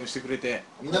楽しいライブしてくれて、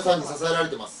皆さんに支えられ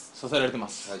てます。支えられてま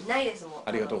す。ないですもん。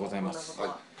ありがとうございます。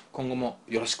今後も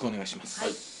よろしくお願いしま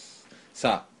す。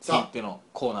さあ、続いての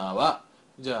コーナーは、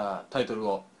じゃあタイトル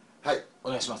をお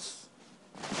願いします。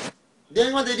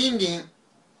電話でリンリン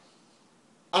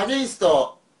アゲインス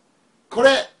ト、これ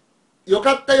よ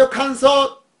かったよ感想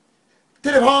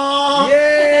テレフォン。イ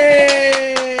エ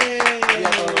ーイ。ありが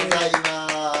とうござい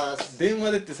ます。電話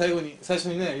でって最初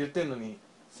にね言ってんのに、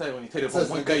最後にテレフォン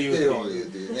もう一回言うってい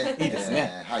うね。いいです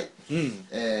ね。はい。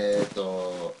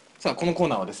さあこのコー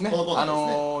ナーはですね、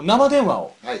生電話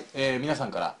を皆さ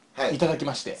んからいただき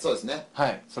まして、そうですね。は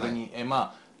い。それに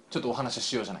まあちょっとお話し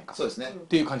しようじゃないか。そうですね。っ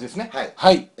ていう感じですね。は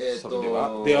い。それで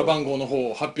は電話番号の方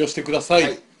を発表してくださ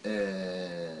い。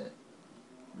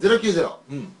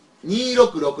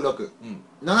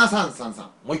090-2666-7333。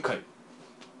もう一回。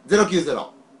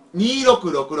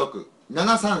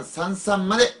090-2666-7333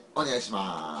までお願いし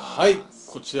ます。はい。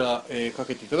こちらか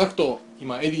けていただくと、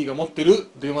今エディが持ってる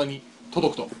電話に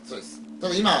届くと。そうです。た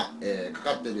だ今か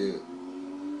かってる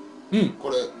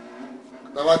これ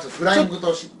はフライング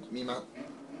と見ます。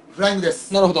フライングで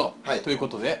す。なるほど。というこ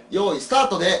とで、用意スター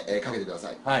トでかけてくだ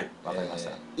さい。はい、わかりまし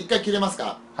た。一回切れます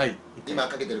か？はい。今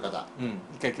かけてる方。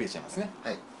一回切れちゃいますね。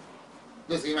はい。ど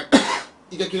うですか今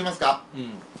一回切れますか？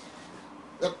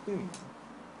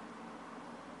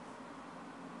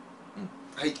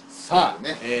はい。さあ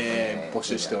募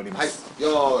集しております。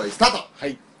用意スタート。は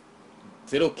い。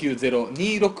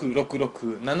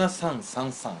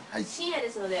090-2666-7333。はい。深夜で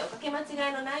すのでおかけ間違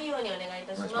いのないようにお願いい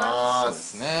たします。そうで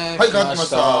すね。はい、かかってまし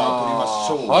た。取りま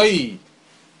しょう。はい。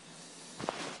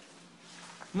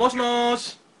もしもー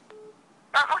し。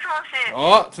もしもし。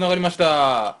あ、つながりまし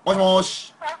た。もしも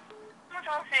し。もしも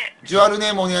し。ジュアル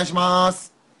ネームお願いしま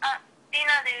す。リナ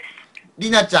です。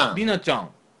リナちゃん。リナちゃん。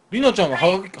リナちゃんは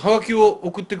はがきを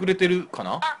送ってくれてるか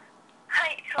な？は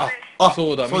い、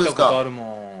そうです。そうだ、見たことある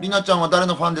もん。リナちゃんは誰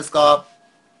のファンですか？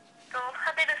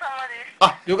ハデル様で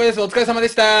す。了解です。お疲れ様で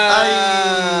した。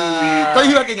はい。と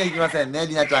いうわけにはいきませんね。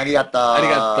リナちゃんありがとう。あり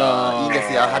がとう。いいんで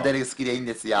すよ。ハデル好きでいいん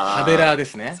ですよ。ハデラーで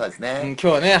すね。そうですね。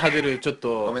今日はね、ハデルちょっ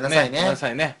とごめんなさいね。ごめんなさ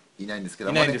いね。いないんですけ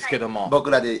ども。いないんですけども。僕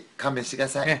らで勘弁してくだ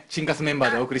さい。新カスメンバ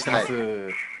ーでお送りしてます。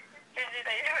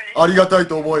ありがたい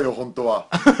と思うよ、本当は。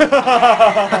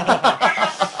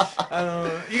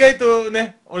意外と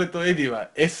ね、俺とエディは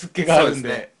S 気があるん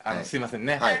で、すいません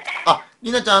ね。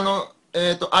リナちゃん、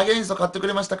アゲインスト買ってく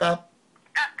れましたか？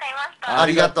買いました。あ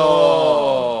りが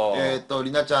とう。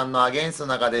リナちゃんのアゲインスト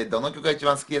の中でどの曲が一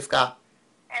番好きですか？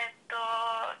虚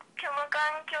無感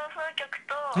競争曲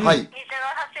と、はい。虹の橋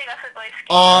がすごい好き。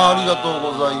ありがとう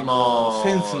ございます。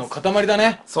センスの塊だ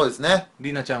ね。そうですね。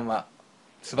リナちゃんは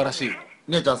素晴らしい。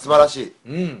リナちゃん素晴らしい。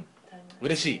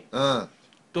嬉しい。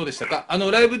どうでしたか？ラ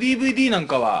イブ DVD なん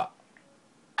かは？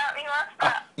見まし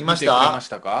た。見ました？見てくれまし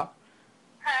たか？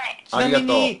はい。ちなみ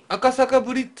に赤坂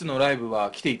ブリッツのライブは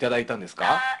来ていただいたんです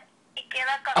か？行けな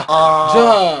かった。じ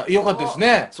ゃあよかったです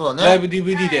ね。そうだね。ライブ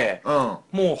DVD で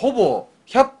もうほぼ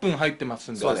100分入ってま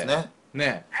すんで。そうですね。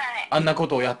ね、あんなこ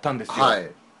とをやったんですよ。はい。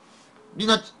リ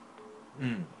ナ、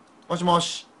もしも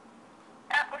し。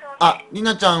リ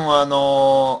ナちゃん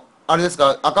はあれです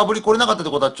か、赤ブリ来れなかったっ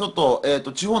てことはちょっと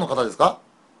地方の方ですか？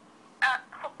北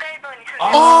海道に住んで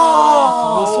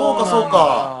ます。そうかそう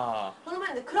か。この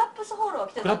前でクラップスホールは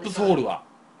来てたんですか？クラップスホールは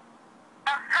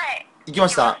はい。行きま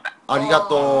した。ありが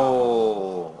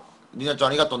とう。リナちゃん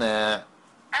ありがとうね。は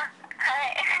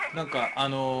い。なんか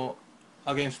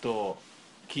アゲンストを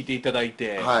聞いていただい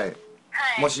て、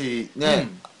もしね、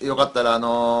よかったら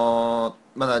ま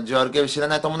だジュアル系知ら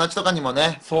ない友達とかにも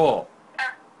ね、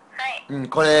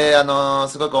これ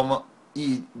すごく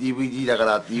いい DVD だか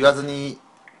らって言わずに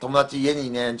友達家に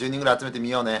ね10人ぐらい集めてみ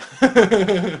ようね。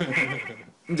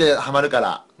でハマるか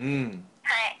ら。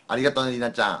ありがとうねリ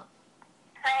ナちゃん。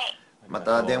ま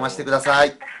た電話してくださ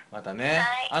い。またね、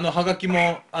はがき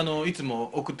もいつも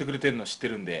送ってくれてるの知って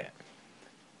るんで、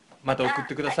また送っ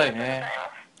てくださいね。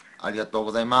ありがとう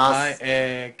ございます。は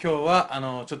い、今日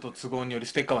はちょっと都合により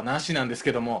ステッカーはなしなんです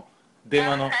けども、電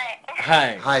話の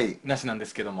なしなんで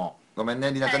すけども。ごめん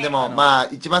ねリナちゃん、でもまあ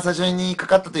一番最初にか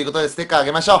かったということでステッカーあ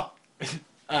げましょう。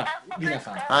あ、りな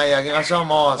さん。はい、あげましょう。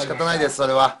もう仕方ないです、そ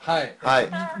れは。はい。はい。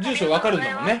住所わかるん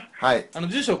だもんね。はい。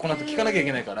住所をこの後聞かなきゃい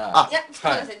けないから。あいや、ちょっと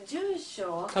待ってください。住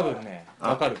所多分ね、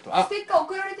わかると。ステッカー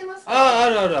送られてますか？あ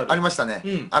るあるある。ありましたね。う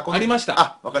ん。ありました。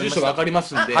あ、わかりました。住所わかりま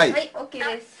すんで。はい。はい、オッケ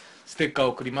ーです。ステッカー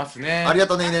送りますね。ありが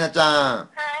とうね、イレナちゃん。はい、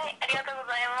ありがとうご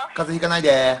ざいます。風邪ひかない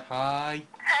で。はーい。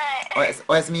はい。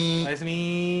おやすみお。やす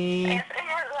みー。おやすみな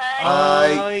さ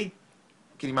い。はーい。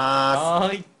切りまはーい。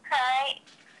はい。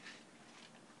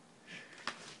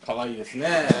かわいいですね。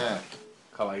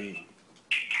す。かわいい。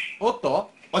おっ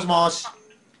ともしもし。もし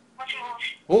も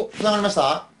し。お、つながりました？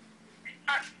あ、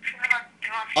つながって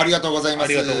ます。ありがとうございます。あ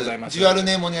りがとうございます。デュアル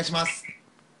ネームお願いします。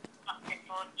あ、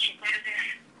チデル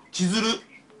です。千鶴。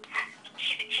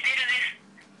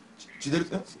チデル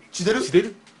です。千鶴？しでるチデル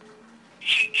です。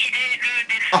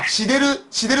あ、シ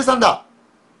デルさんだ。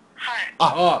はい。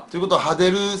あ、ということはハ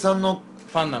デルさんの、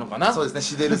ファンなのかな。そうですね、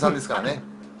シデルさんですからね。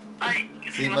はい。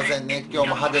すいませんね、今日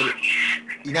もハデル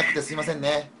いなくてすいません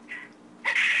ね。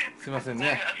すいませんね。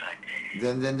ごめんなさい。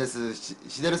全然です。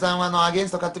シデルさんはアゲン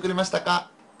スト買ってくれましたか？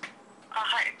あ、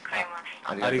はい、買います。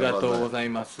ありがとうごいざい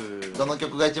ます。ます。どの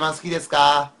曲が一番好きです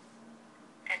か？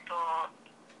タ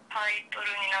イトル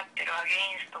になってるアゲイ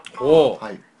ンストと、おー。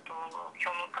はい。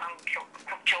虚無感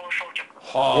競争曲。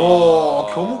はお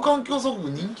ー、虚無環境ソング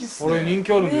人気っすね。これ人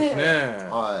気あるんですね。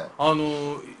は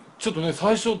ちょっとね、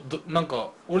最初なん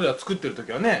か俺ら作ってる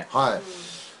時はね、い。はい。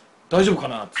大丈夫か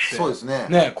なっつって。そうですね。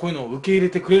ね、こういうのを受け入れ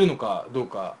てくれるのかどう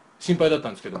か心配だった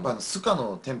んですけども。やっぱスカ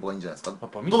のテンポがいいんじゃないですか。やっ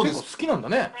ぱみんな結構好きなんだ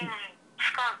ね。うん、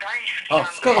スカ大好きなんで。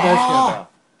あ、スカが大好きなんあだ。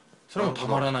それもた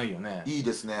まらないよね。いい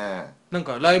ですね。なん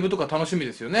かライブとか楽しみ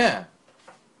ですよね。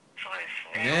そ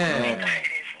うですね。ねえ見たいで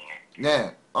すね。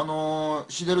ねえ、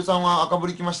シデルさんは赤ぶ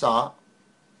り来ました？は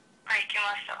い、行きま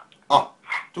した。あ、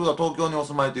ということは東京にお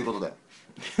住まいということで。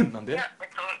なんでいや、三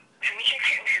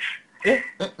重県です。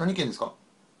え、何県ですか？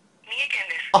三重県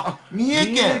です。あ、三重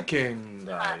三重県県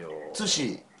だよ。津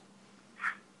市。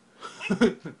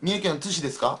三重県の津市で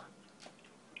すか？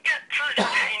いや、通じゃな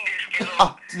いんですけど。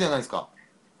あ、津ではないですか？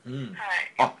うん。はい。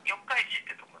あ四日市っ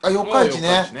てとこ。あ、四日市ね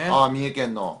四日市ね。あ、三重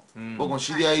県のう。ん僕も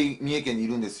知り合い三重県にい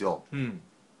るんですよ。うん。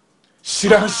知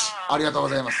らんし。ありがとうご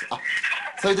ざいます。あ、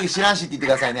そういう時知らんしって言って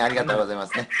くださいね。ありがとうございま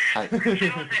すね。はい。すいませ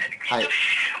ん。はい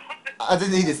あ、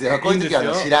全然いいですよ。こういう時はいい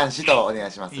んですよ知らんしとお願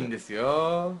いします。いいんです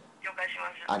よ。了解し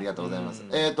ます。ありがとうございます。うん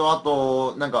あ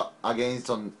と、なんか、アゲインス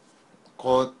トン、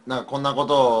なんかこんなこ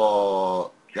と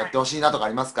をやってほしいなとかあ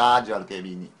りますか？ジュアル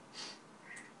KB に。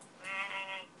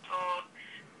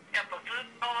やっぱずっと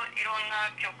いろんな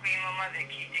曲今まで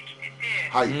聴いてきてて、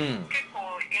はい。うん。結構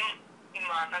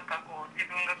今なんかこう自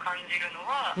分が感じるの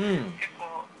は、うん。結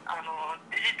構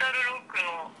デジタルロック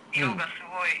の色がす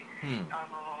ごい、うん。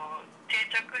定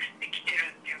着してきてる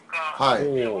っていうか、はい。す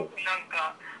ごくなん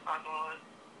か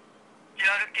ジ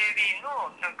ュアル KB の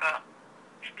なんか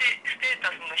ステータ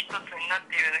スの一つになっ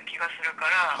ているような気がするか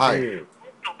ら、はい。も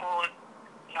っとこう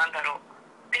なんだろう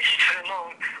デジタルの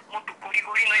もっとゴリ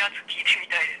ゴリのやつ聞いてみ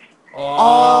たいです。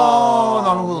あー、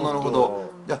なるほど、なるほ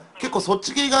ど。いや、結構そっ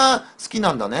ち系が好き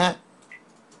なんだね。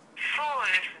そう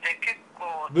ですね、結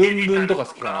構ブンブンとか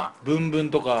好きかな。ブンブン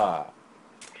とか。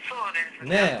そうです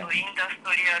ねね。あとインダス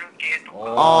トリアル系とか。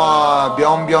あー、ビ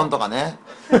ョンビョンとかね。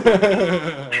ビョンビョンす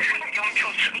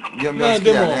るの。ビョンビョンまあでも好き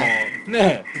だよね。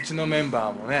ね、うちのメン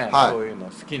バーもね、はいそういうの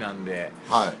好きなんで、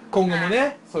はい。今後も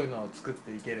ね、そういうのを作っ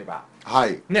ていければは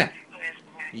い。ね、そうですね。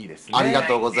いいですね。ありが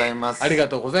とうございます。ありが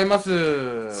とうございま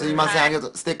す。すいません、ありがと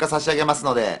う。ステッカー差し上げます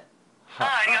ので。あ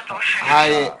りがとうござ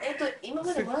います。はい。今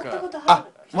までもらったことあ、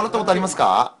もらったことあります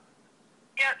か？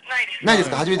いや、ないです。ないです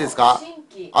か？初めてですか？新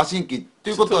規。あ、新規。と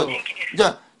いうことは、じゃ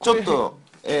あ、ちょっと、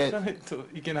知らないと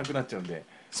いけなくなっちゃうんで。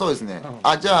そうですねうん。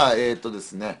あ、じゃあ、で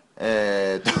すね。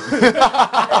エ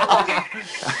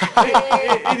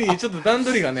リー、ちょっと段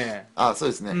取りがね、あ、そう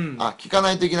ですね。うんあ、聞か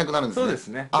ないといけなくなるんですね。そうです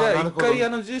ね。あ、じゃあ一なるほど。回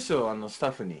住所をス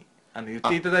タッフに言っ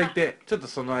ていただいて、ちょっと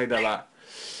その間は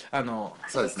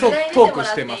そうですね。トーク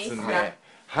してますんで、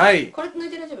はい、これ抜い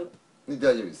て大丈夫？大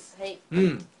丈夫です。はい。う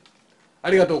ん、あ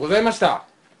りがとうございました。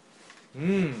う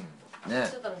ん、ね。ち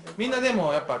ょっと待ってみんなで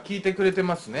もやっぱ聞いてくれて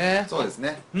ますね。そうです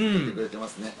ね。うん聞いてくれてま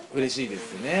すね。嬉しいで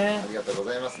すあね。りがとうご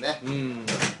ざいますね。うん、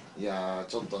いやー、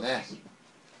ちょっとね。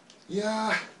い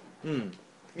やー、うん。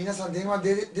皆さん電話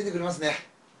出てくれますね。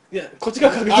いや、こっちが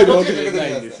かけてるわけじゃな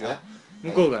いんですよ。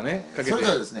向こうがね、かけて。それで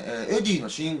はですね、エディの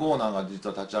新コーナーが実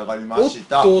は立ち上がりまおっし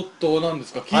た。とおっと、なんで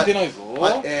すか、聞いてないぞ。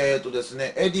はい、です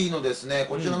ね、エディのですね、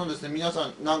こちらのですね、皆さ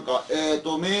ん、なんか、メ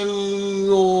ー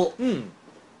ルを、うん、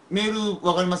メール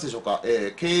わかりますでしょうか、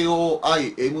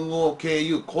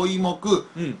KOIMOKU 恋目、う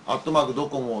ん、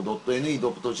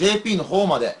@docomo.ne.jp の方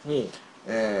まで、おう、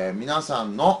皆さ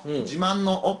んのうん自慢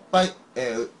のおっぱい、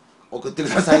送ってく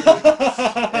ださい。どうい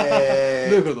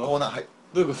うことコーナー、はい。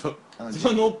どういうこと？自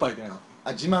慢のおっぱいって何？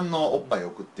自慢のおっぱいを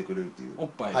送ってくれるという。おっ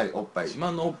ぱい。はい、おっぱい。自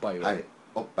慢のおっぱいを。はい。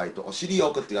おっぱいとお尻を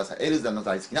送ってください。エルザの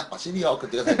大好きなお尻を送っ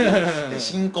てくださいという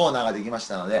新コーナーができまし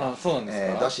たので、あ、そうなんで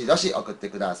すか。どしどし送って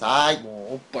ください。も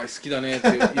うおっぱい好きだねって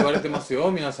言われてます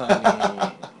よ、皆さんに。おっ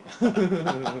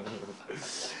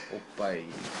ぱい。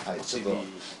はい、ちょっと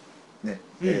ね、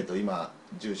今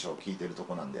住所を聞いてると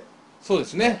こなんで。そうで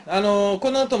すね。こ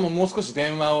の後ももう少し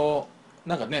電話を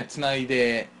なんかねつない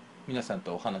で皆さん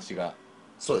とお話が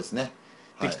そうですね。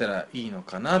できたらいいの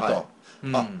かなと。はい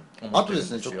あとで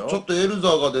すね、ちょっとエルザ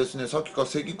がですね、さっきから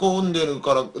咳込んでる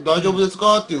から大丈夫です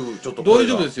かっていうちょっと大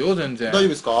丈夫ですよ、全然。大丈夫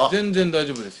ですか？全然大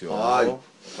丈夫ですよ。はい、わか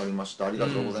りました。ありが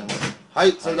とうございます。は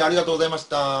い、それでありがとうございまし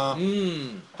た。はい、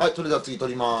それでは次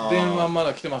取ります。電話ま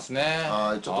だ来てますね。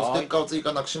はい、ちょっとステッカーを追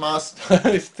加なくします。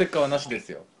ステッカーはなしで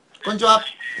すよ。こんにちは。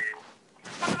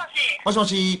もしもし。もしも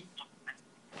し。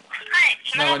はい、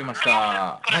つながりました。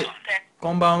はい。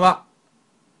こんばんは。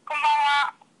こんばん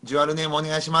は。ジュアルネームお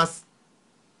願いします。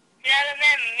リアルネ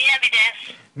ームみやびです。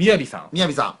みやびさん。みや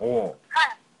びさん。おお。は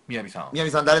い。みやびさん。みやび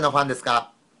さん誰のファンです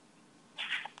か？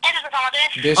エルザ様で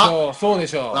す。でしょう、そうで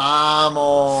しょう。ああ、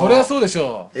もう。そりゃそうでし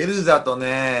ょエルザと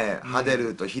ね、ハデ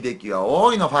ルと秀樹は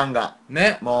多いのファンが。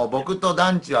ね。もう僕と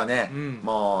団地はね、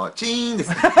もうチーンで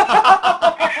すね。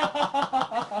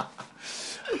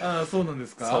ああ、そうなんで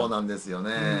すか。そうなんですよ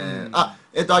ね。あ、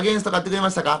アゲインスト買ってくれま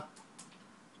したか？は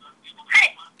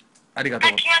い。ありがと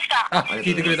う。聞きました。あ、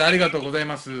聞いてくれてありがとうござい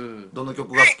ます。どの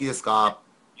曲が好きですか？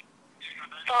ジ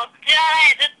ュアライ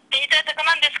ズって言いたいとこ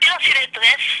なんですけど、シルエットで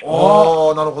す。お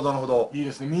お、なるほどなるほど。いい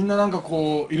ですね。みんななんか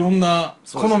こういろんな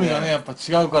好みがねやっぱ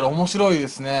違うから面白いで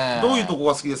すね。どういうとこ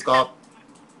が好きですか？なんかも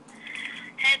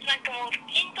うイ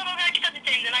ントロが来た時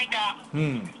点でなんか、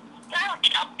ああ来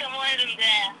たって思えるんで、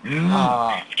好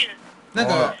きです。なん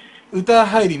か歌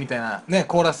入りみたいなね、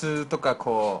コーラスとか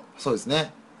こうそうです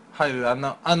ね。入るあ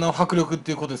の迫力っ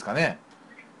ていうことですかね。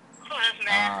そうです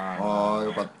ね。ああ、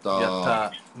よかった。やっ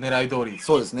た狙い通り。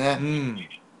そうですね。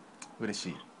嬉し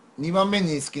い。2番目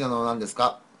に好きなのは何です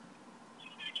か？ 2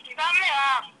番目は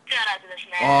ジュアライズです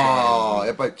ね。ああ、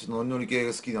やっぱりちょっとノリノリ系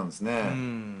が好きなんですね。そうです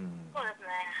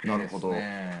ね。なるほど。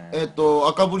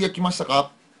赤ぶりは来ました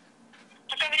か？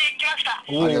赤ぶり来ました。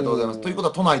ありがとうございます。ということ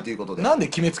は都内ということで。なんで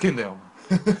決めつけんだよ。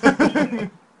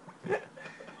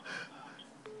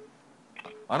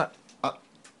あら、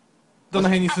どの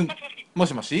辺に住ん、も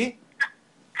しもし？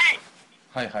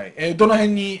はいはい。どの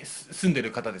辺に住んで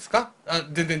る方ですか？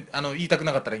全然言いたく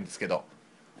なかったらいいんですけど。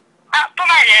都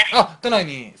内です。都内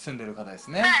に住んでる方で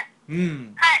すね。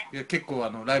いや結構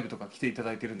ライブとか来ていた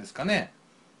だいてるんですかね。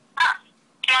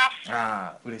来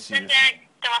ます。嬉しいです。全然来て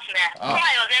ますね。都内は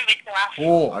全部行ってます。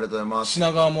おお、ありがとうございます。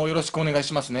品川もよろしくお願い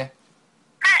しますね。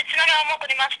はい、品川も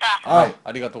取りました。はい、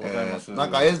ありがとうございます。な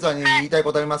んかエルザに言いたい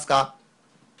ことありますか？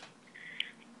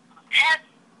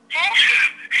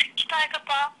期待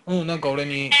方？なんか俺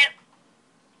に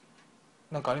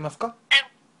なんかありますか？無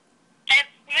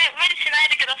理しない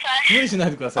でください。無理しな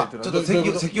いでくださいってちょっと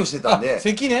咳をしてたんで。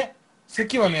咳ね。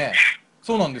咳はね、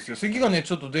そうなんですよ。咳がね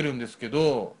ちょっと出るんですけ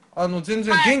ど、全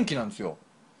然元気なんですよ。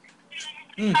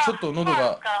ちょっと喉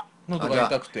が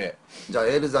痛くて。じゃあ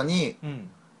エルザに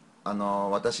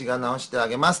私が治してあ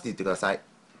げますって言ってください。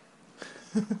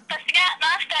私が直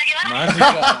してあげます。マジ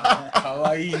か。可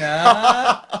愛い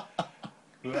な。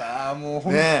うわー、もう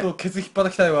本当ケツ引っ張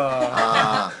たきたい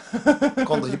わ。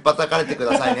今度引っ張たかれてく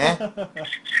ださいね。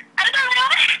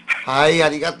あり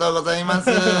がとうございます。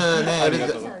はい、ありが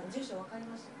とうございます。ね、住所わかり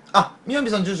ました。みや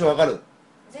びさん住所わかる？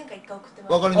前回1回送ってま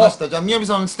す。わかりました。じゃあみやび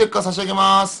さんステッカー差し上げ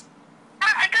ます。あ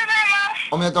りがとうございま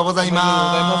す。おめでとうござい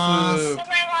ます。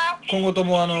今後と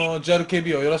も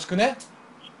JRKB をよろしくね。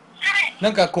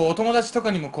なんかこうお友達とか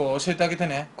にもこう教えてあげて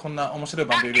ね。こんな面白い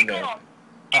バンドいるんだよ。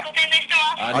結構宣伝してま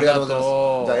す。ありがとうございます。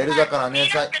じゃあエルザからね、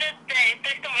気になってるって言って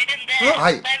る人もいるんで、ラ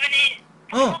イブ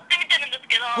に乗ってみてるんです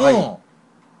けど。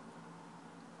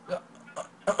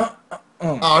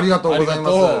ありがとうございま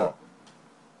す。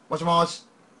もしもし。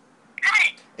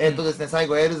ですね、最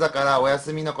後エルザからお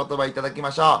休みの言葉いただき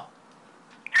ましょう。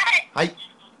はい。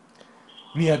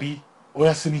みやび、お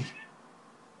やすみ。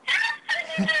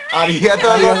ありがと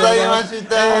うございまし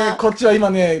た。こっちは今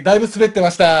ね、だいぶ滑って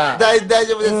ました。大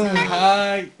丈夫です。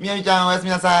はい。みやびちゃんおやすみ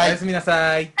なさい。おやすみな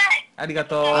さい。ありが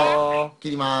とう。切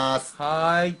ります。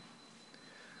はい。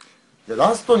じゃあ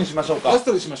ラストにしましょうか。ラス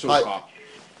トにしましょうか。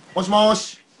もしも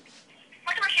し。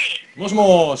もし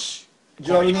もし。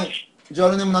ジュアルネ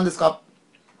ーム何ですか？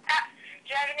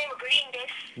ジュアルネームグリーンで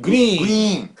す。グリーン。グ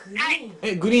リ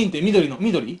ーン。グリーンって緑の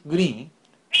緑？グリーン？緑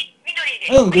でで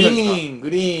す。うん、グリーン、グ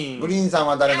リーン。グリーンさん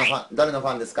は誰のフ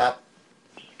ァンですか？はい。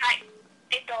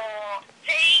全員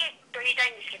と言いた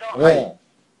いんですけど、はい。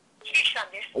秀樹さ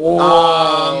んです。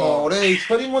もう俺一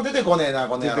人も出てこねえな、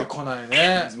この野郎。出てこない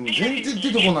ね。全然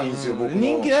出てこないんですよ、僕の。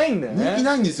人気ないんだよね。人気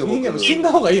ないんですよ、僕。死ん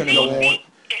だ方がいいよね、もう。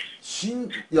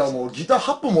いや、もうギター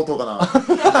8本持とうかな。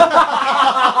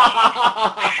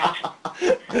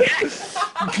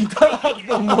ギター8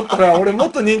本持ったら俺も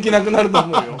っと人気なくなると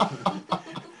思うよ。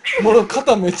もう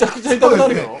肩めちゃくちゃ痛くな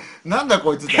るよ。なんだ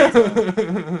こいつってやつ。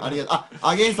ありがとう。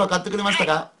アゲインストは買ってくれました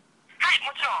か？はい、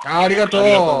もちろん。ありがとう。あ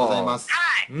りがとうございます。は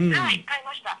い、買い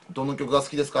ました。どの曲が好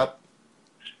きですか？で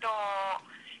す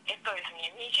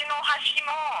ね、虹の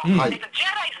橋の、ジュア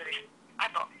ライズ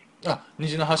です。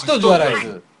虹の橋とジュアライ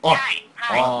ズ。な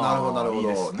るほどなるほど。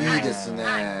いいですね。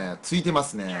ついてま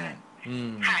すね。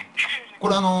こ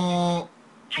れ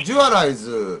ジュアライ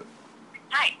ズ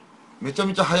めちゃ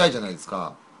めちゃ速いじゃないです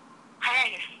か。速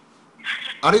いです。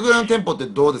あれぐらいのテンポって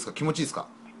どうですか？気持ちいいですか？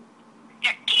い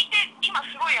や、聞いて今す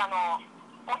ごい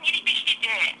おにりぴしてて、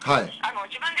自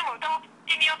分でも歌っ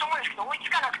てみようと思うんですけど追いつ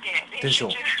かなくて練習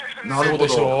中。なるほ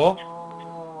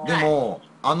ど。でも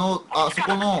あそ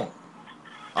この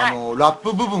ラッ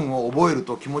プ部分を覚える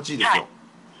と気持ちいいですよ。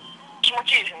気持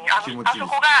ちいいですね。あそ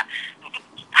こが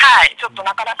ちょっと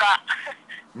なかなか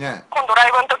ね、今度ラ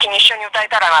イブの時に一緒に歌え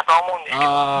たらなと思うんですけ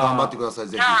ど。頑張ってください、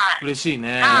ぜひ。嬉しい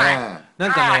ね。な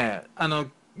んかね、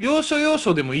要所要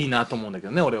所でもいいなと思うんだけ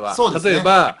どね、俺は。例え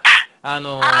ばな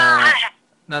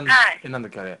んだっ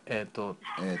けあれ、ボ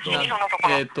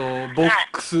ッ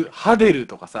クスハデル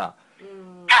とかさ、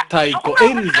太鼓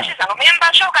エルザ。メンバ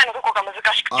ー紹介のとこが難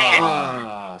しくて。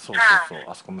そうそうそう、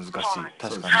あそこ難しい。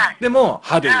確かに。でも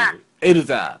ハデル、エル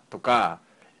ザとか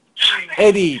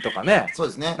エディとかね。そう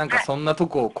ですね。なんかそんなと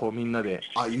こをこうみんなで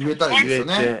言えたらいいです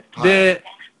よね。で、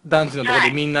団地のとこで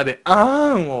みんなで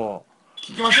あーんを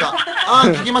聞きました。あー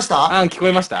ん聞きました？あーん聞こ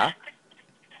えました？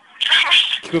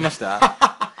聞こえました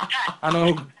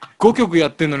？5曲や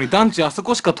ってんのに団地あそ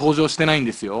こしか登場してないん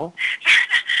ですよ。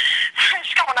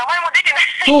しかも名前も出てない。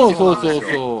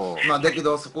そう。まあだけ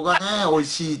どそこがね美味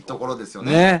しいところですよ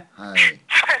ね。ね。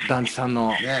団地さん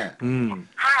の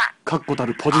確固た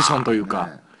るポジションという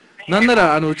か。なんな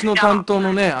らうちの担当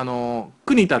のね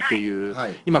国田っていう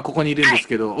今ここにいるんです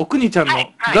けど、お国ちゃんの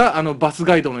がバス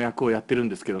ガイドの役をやってるん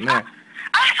ですけどね。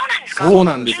そう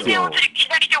なんですよ。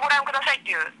左手をご覧くださいっ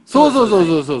ていう。そう。その部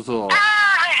分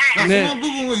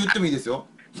を言ってもいいですよ。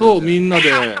そう、みんな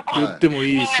で言っても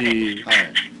いいし、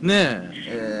ね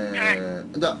え。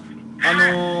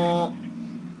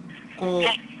こ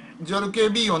う、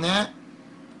JRKB をね、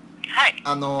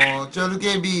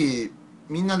JRKB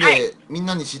みんな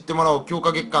に知ってもらおう強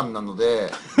化月間なので、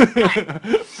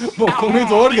もう今月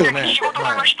終わるけどね。仕事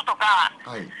場の人とか、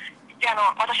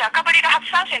私赤ぶりが初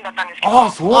参戦だったんですけど。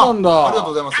あ、そうなんだ。ありが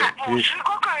とうございます。もうす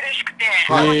ごく嬉しくて、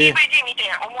DVD 見て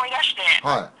思い出して、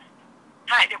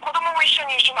で子供も一緒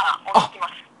に今踊ってま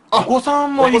す。お子さ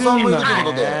んもいるんだね。お子さんもいるという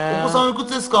ことで、お子さんいく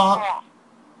つですか？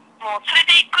もう連れ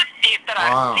て行くって言った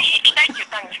らぜひ行きたいって言っ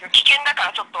たんですけど、危険だか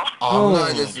らちょっと危な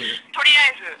いです。とりあ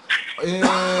え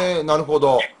ず。なるほ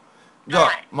ど。じゃあ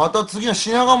また次は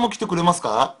品川も来てくれます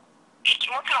か？もち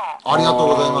ろん。ありがとう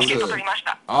ございます。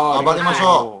暴れまし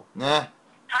ょうね。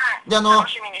で楽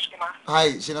しみにしてます。は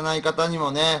い、知らない方に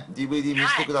もね DVD 見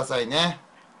せてくださいね。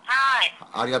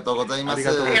ありがとうございます。あり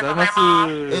がとうございます。グ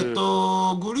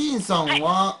リーンさん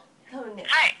は多分ね、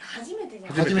初めてじゃな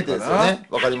い。初めてですよね。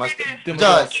わかりました。じ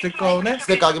ゃあステッカーをね、ス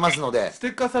テッカーあげますので、ステ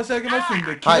ッカー差し上げますん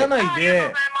で切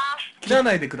ら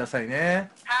ないでください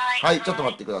ね。はい、ちょっと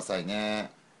待ってください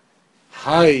ね。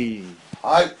はい。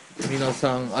皆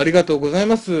さんありがとうござい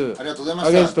ます。ありがとうございました。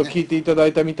アゲンスト聞いていただ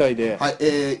いたみたいで。はい、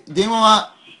電話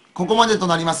はここまでと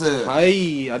なります。は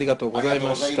い、ありがとうござい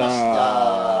ました。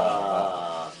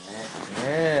ね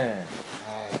え。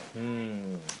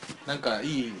なんか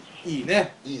いい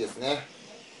ね。いいですね。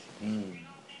ち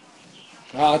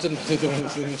ょっ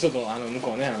と向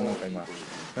こうね、なんか今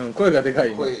声がでか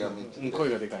い。声が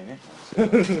でかいね。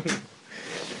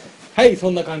はい、そ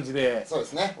んな感じで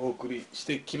お送りし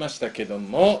てきましたけど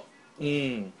も、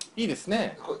いいです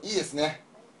ね。いいですね。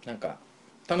なんか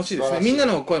楽しいですね。みんな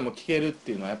の声も聞けるっ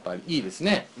ていうのはやっぱりいいです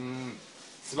ね。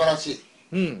素晴らしい。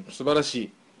素晴らし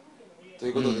い。とい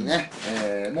うことでね、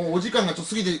もうお時間がちょっ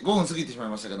と5分過ぎてしまい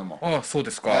ましたけども。ああ、そうで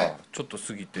すか。ちょっと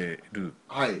過ぎてる。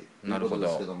はい。なるほど。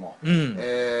本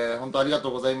当ありがと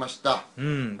うございました。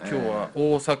今日は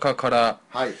大阪から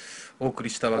お送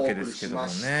りしたわけですけども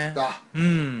ね。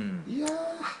いや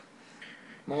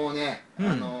もうね、ち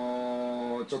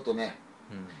ょっとね、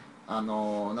なん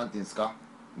ていうんですか、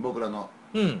僕らの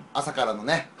朝からの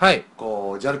ね、はい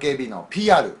こう JALKB の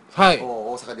PR はい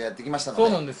を大阪でやってきましたので、そ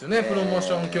うなんですよね、プロモー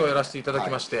ション今日やらせていただき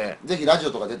まして、ぜひラジ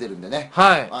オとか出てるんでね、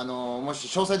はいもし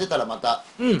詳細出たらまた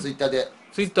ツイッターで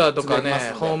ツイッターとかねつぶやきます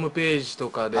のでホームページと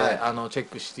かで、はいチェッ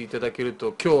クしていただける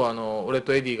と、今日俺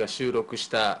とエディが収録し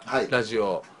たラジ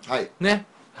オ、ね、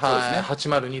そうですね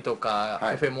802とか、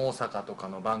はい FM 大阪とか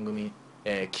の番組、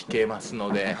聞けます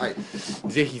ので、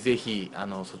ぜひぜひ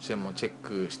そちらもチェッ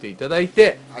クしていただい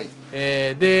て、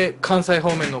で関西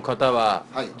方面の方は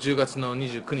10月の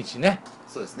29日ね、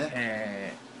そうです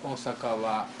ね、大阪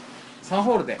はサン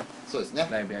ホールでそうですね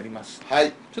ライブやります。は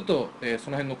いちょっと、そ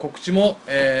の辺の告知も、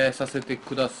させて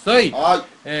ください。ミ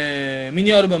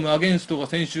ニアルバム「アゲンスト」が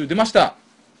先週出ました。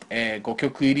5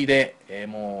曲入りで、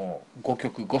もう5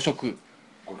曲5色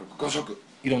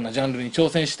いろんなジャンルに挑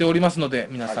戦しておりますので、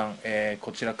皆さん、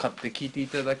こちら買って聴いてい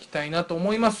ただきたいなと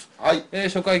思います。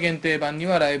初回限定版に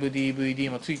はライブ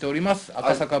DVD もついております。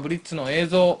赤坂ブリッツの映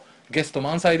像ゲスト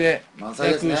満載で、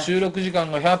約収録時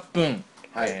間が100分、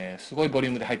すごいボリュ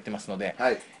ームで入ってますので、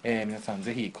皆さん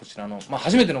ぜひこちらの、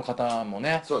初めての方も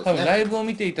ね、多分ライブを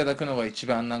見ていただくのが一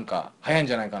番なんか早いん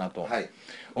じゃないかなと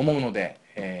思うので、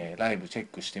ライブチェッ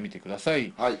クしてみてくださ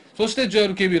い。そして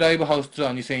JRKB ライブハウスツア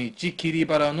ー2001桐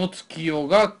原の月夜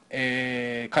が、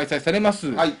開催されます、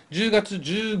10月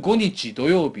15日土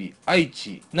曜日、愛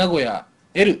知名古屋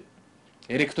L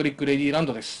エレクトリックレディーラン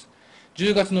ドです。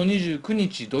10月の29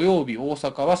日土曜日、大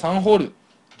阪はサンホール、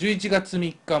11月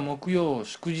3日木曜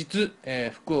祝日、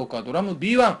福岡ドラム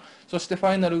B1、 そしてフ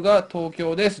ァイナルが東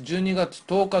京です。12月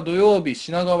10日土曜日、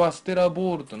品川ステラ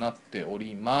ボールとなってお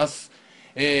ります。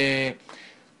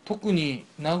特に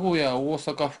名古屋、大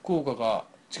阪、福岡が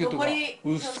チケットが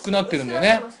薄くなってるんだよ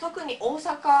ね。特に大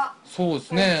阪、そうで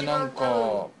すね、なんか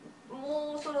も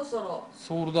うそろそろ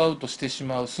ソールドアウトしてし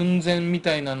まう寸前み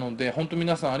たいなので、本当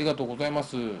皆さんありがとうございま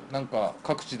す。なんか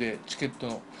各地でチケッ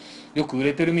トよく売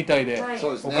れてるみたいで、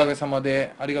おかげさま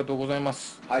でありがとうございま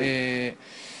す。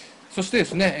そしてで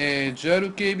すね、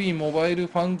JRKB モバイル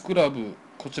ファンクラブ、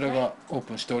こちらがオー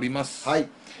プンしております。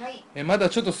まだ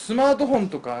ちょっとスマートフォン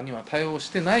とかには対応し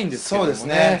てないんですけども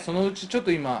ね、そのうちちょっ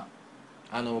と今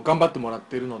頑張ってもらっ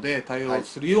ているので対応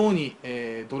するように、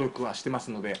努力はしてます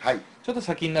ので、ちょっと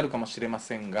先になるかもしれま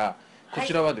せんが、こ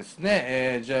ちらはです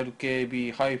ね、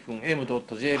JRKB-m.jp、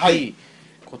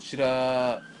こち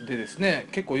らでですね、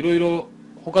結構いろいろ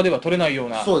他では撮れないよう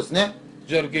な、そうですね、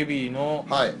JRKB の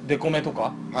デコメとか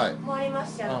もありま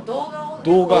すし、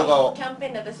動画をキャンペー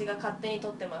ンで私が勝手に撮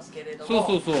ってますけれど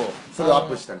も、それをアッ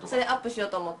プしたりとか、それアップしよう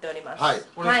と思っております。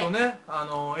俺とね、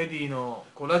エディの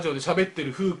ラジオで喋って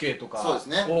る風景とかを、そうです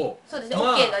ね、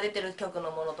OK が出てる曲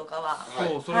のものとかは、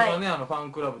それがね、ファ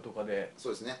ンクラブとかで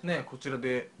ね、こちら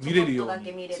で見れるように、ちょっと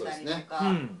だけ見れたりとか、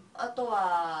あと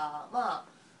は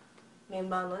メン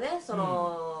バーのね、そ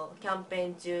のキャンペ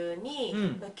ーン中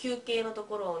に休憩のと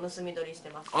ころを盗み撮りして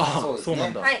ます。そうな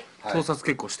んだ。盗撮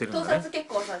結構してるんだね。盗撮結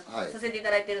構させてい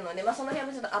ただいてるので、その辺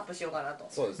もちょっとアップしようかなと。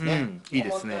そうですね。いいで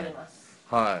すね。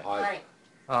はい。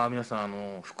皆さ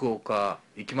ん福岡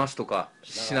行きますとか、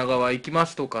品川行きま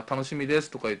すとか、楽しみで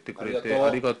すとか言ってくれてあ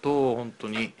りがとう、本当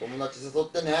に。友達誘っ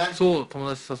てね。そう、友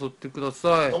達誘ってくだ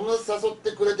さい。友達誘っ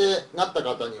てくれてなった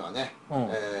方にはね、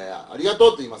ありがと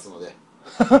うと言いますので。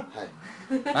あ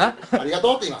りが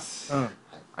とうって言います。あ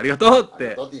りがとうっ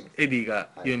てエディが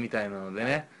言うみたいなので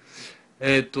ね。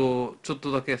ちょっ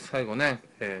とだけ最後ね、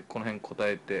この辺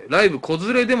答えて、ライブ子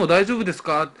連れでも大丈夫です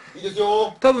か？いいです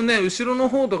よ。多分ね、後ろの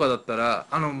方とかだったら、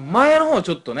前の方は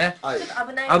ちょっとね、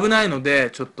危ないので、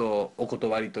ちょっとお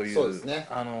断りという、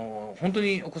本当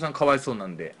にお子さんかわいそうな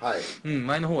んで、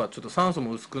前の方はちょっと酸素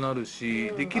も薄くなる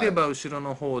し、できれば後ろ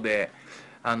の方で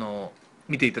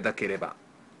見ていただければ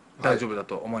大丈夫だ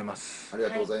と思います。ありが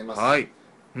とうございます。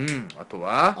あと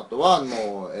は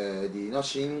もうエディの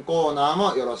新コーナー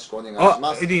もよろしくお願いし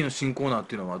ます。エディの新コーナーっ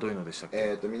ていうのはどういうのでしたっ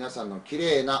け？皆さんの綺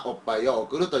麗なおっぱいを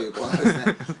送るというコーナーです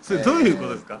ね。それどういうこと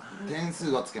ですか？点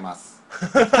数をつけます。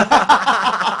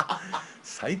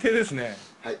最低ですね。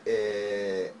はい、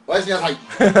おやすみなさい。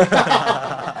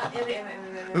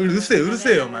うるせ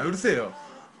えよお前、うるせえよ。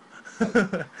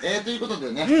ということ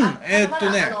でね、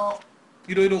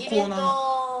いろいろコーナ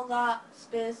ーがス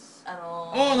ペースな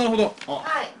るほど。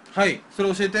はい、そ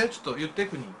れ教えて、ちょっと言って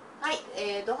くに。はい、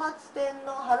ド発展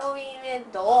のハロウィンイベン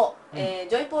トをジ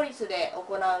ョイポリスで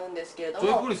行うんですけれども、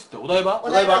ジョイポリスってお台場？お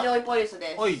台場ジョイポリス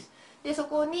です。でそ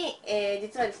こに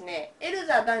実はですね、エル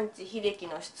ザ団地秀樹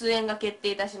の出演が決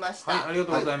定いたしました。ありが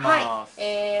とうございます。ホ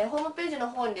ームページの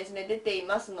方にですね出てい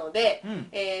ますので、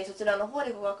そちらの方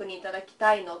でご確認いただき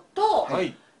たいのと、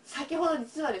先ほど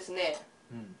実はですね、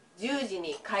10時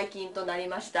に解禁となり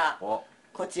ましたこ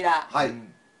ちら、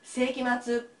世紀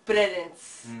末プレゼン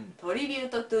ツ、トリビュー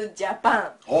トトゥジャパ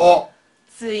ン、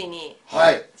ついに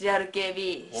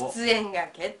JRKB 出演が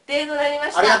決定となりま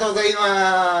した。ありがとうござい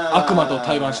ます。悪魔と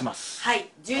対バンします。はい、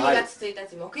12月1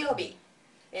日木曜日、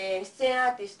出演ア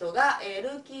ーティストが、ル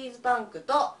ーキーズパンク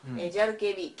と、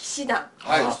JRKB 騎士団、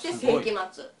そして世紀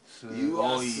末。う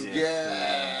わ、すげ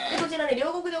え。でこちらね、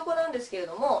両国で行うんですけれ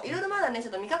ども、いろいろまだねちょ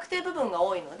っと未確定部分が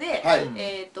多いので、ホ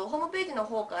ームページの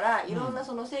方からいろんな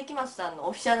その世紀末さんの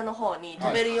オフィシャルの方に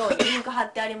飛べるようにリンク貼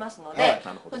ってありますので、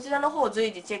そちらの方を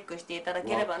随時チェックしていただ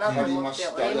ければなと思って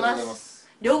おります。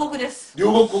両国です。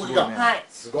両国が、はい、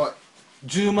すごい。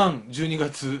10万12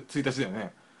月1日だよ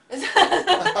ね。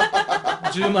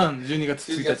10万12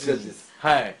月1日です。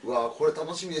はい。うわ、これ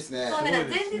楽しみですね。そうね、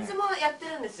前日もやって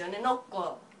るんですよね、ノッ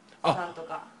コさんと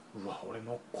か。うわ、俺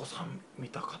ノッコさん見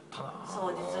たかったな。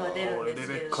そう、実は出るんです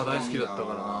けど、俺レベッカ大好きだったから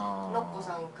な。ノッコ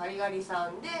さん、カリガリさ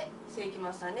んで、世紀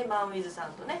末さんで、マンウィズさ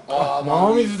んとね。ああ、マ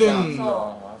ンウィズ出ん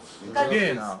だ。すげ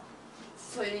えな。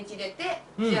そういう日出て、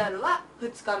JR は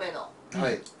2日目の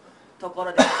とこ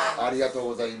ろで。ありがとう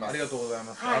ございます。ありがとうござい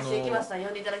ます。はい、世紀末さん呼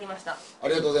んでいただきました。あ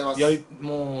りがとうございます。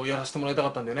もうやらせてもらいたか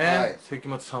ったんでね。世紀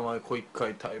末さんはこう一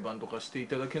回対バンとかしてい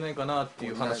ただけないかなって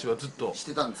いう話はずっとし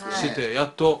てたんですけどしてて、や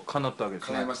っと叶ったわけです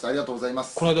ね。叶いました。ありがとうございま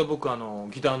す。この間僕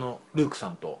ギターのルークさ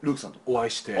んとお会い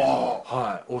して、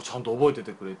はい、ちゃんと覚えて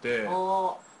てくれて、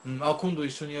あ、今度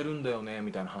一緒にやるんだよね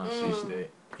みたいな話して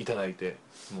いただいて、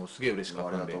もうすげえ嬉しか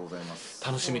ったんで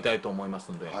楽しみたいと思いま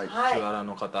すので、ツアラ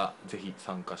の方ぜひ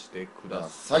参加してくだ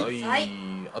さい。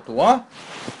あとは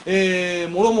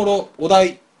もろもろお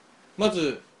題、ま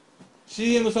ず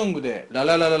CM ソングでラ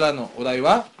ララララのお題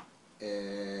は明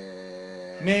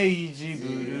治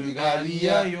ブルガリ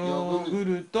アヨーグ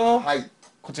ルト、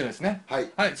こちらですね。はい、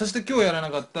そして今日やら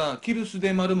なかったキルス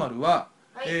で〇〇は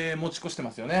持ち越して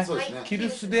ますよね。キ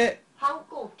ルスで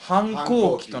反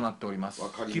抗期となっております。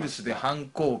キルスで反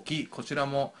抗期、こちら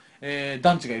も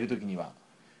団地がいる時には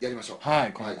やりましょう。は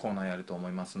い、このコーナーやると思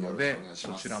いますので、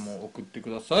そちらも送ってく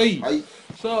ださい。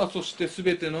さあ、そしてす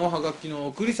べてのハガキの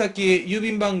送り先、郵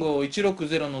便番号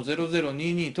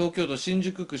 160-0022、東京都新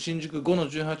宿区新宿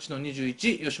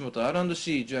 5-18-21、吉本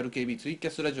R&C、JRKB ツイキ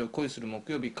ャスラジオ恋する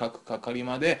木曜日各係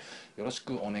までよろし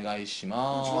くお願いし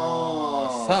ます。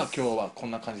さあ、今日はこ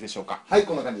んな感じでしょうか。はい、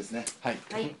こんな感じですね。はい、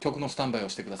曲のスタンバイを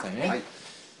してくださいね。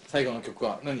最後の曲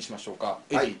は何にしましょうか。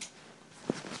エディ。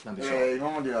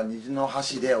今までは虹の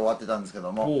橋で終わってたんですけ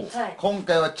ども、今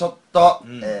回はちょっと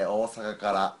大阪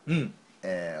から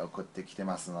送ってきて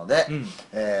ますので、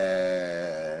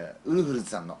ウルフルズ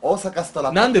さんの大阪ストラ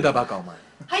ップ。なんでだバカお前。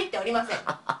入っておりません。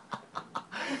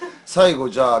最後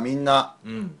じゃあみんな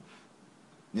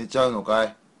寝ちゃうのか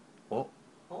い。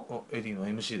エディの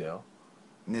MC だよ。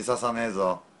寝ささねえ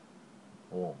ぞ。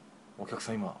お客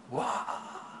さん今わ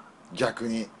あ、逆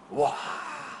にわ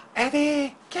あ、エデ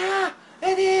ィキャー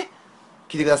エディ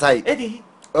聞いてください。エディ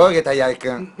泳げた八重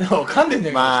くん。噛んでんじ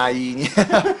ゃん。まあいいに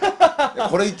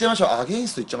これ言っちゃいましょう。アゲイン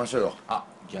スト言っちゃいましょうよ。あ、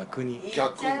逆に言っち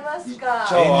ゃいますか。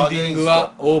エンディング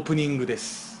はオープニングで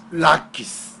す。ラッキ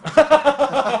スな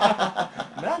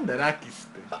んだラッキス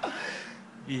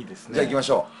っていいですね。じゃあ行きまし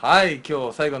ょう。はい、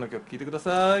今日最後の曲聴いてくだ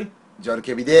さい。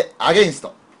JRKBでアゲインス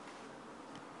ト。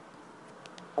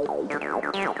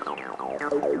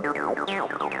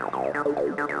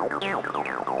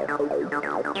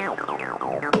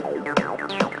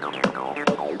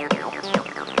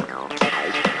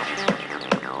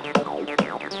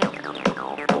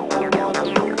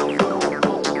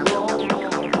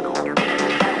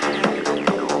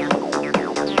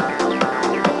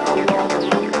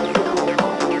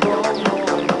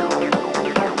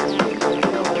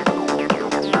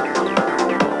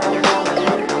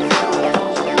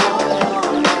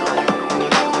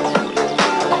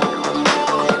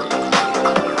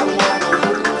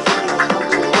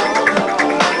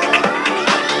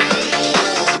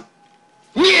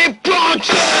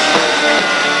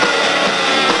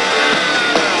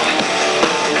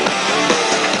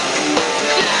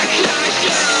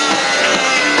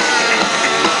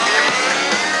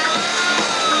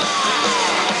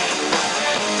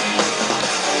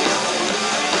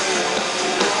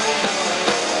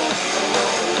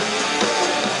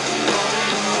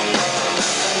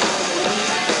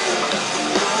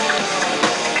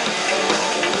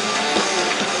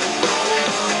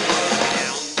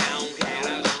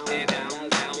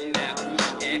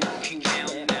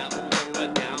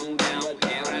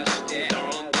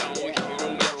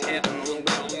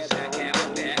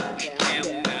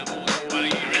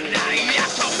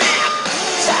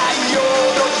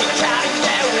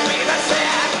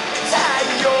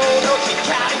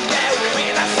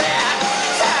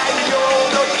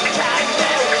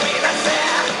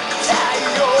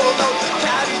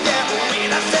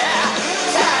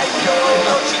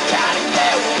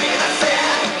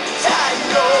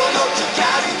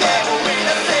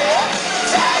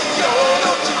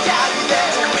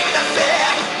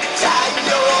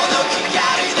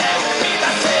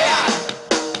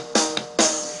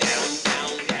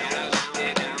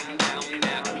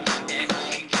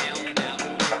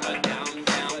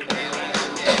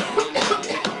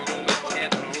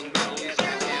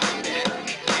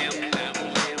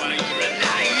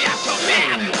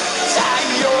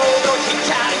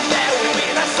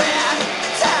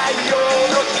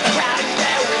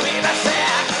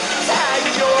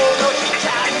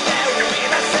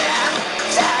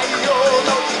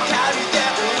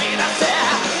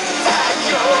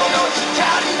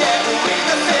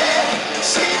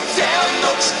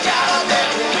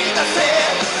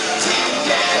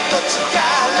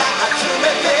集め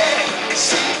て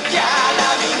しがら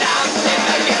みなんて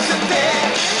投げ捨て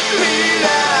未来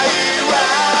は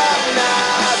な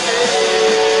ぜ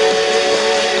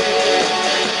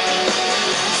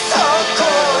そこ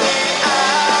にあ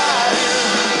る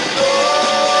の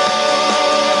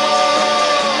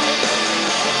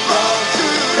僕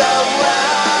らは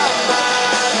ま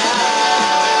だ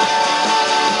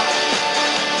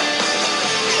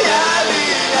やり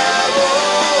直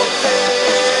せ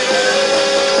る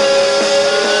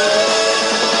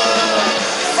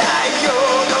太陽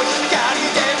の光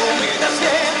で生み出せ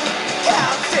風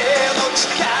の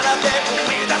力で生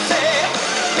み出せ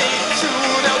水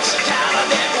の力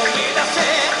で生み出せ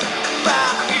バ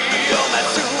イオマ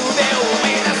スで生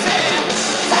み出せ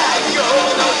太陽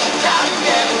の光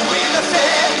で生み出せ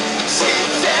自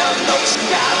然の力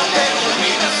で生み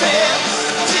出せ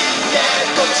知恵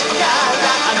と力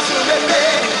集めて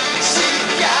し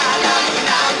がらみ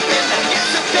なんて投げ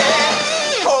捨て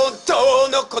本当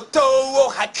のことを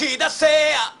吐き出せ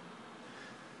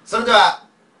それでは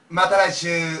また来週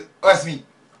おやすみ。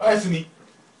おやすみ。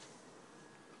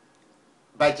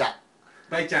バイチャ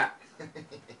バイチャー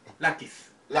ラッキー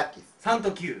スラッキース3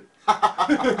と9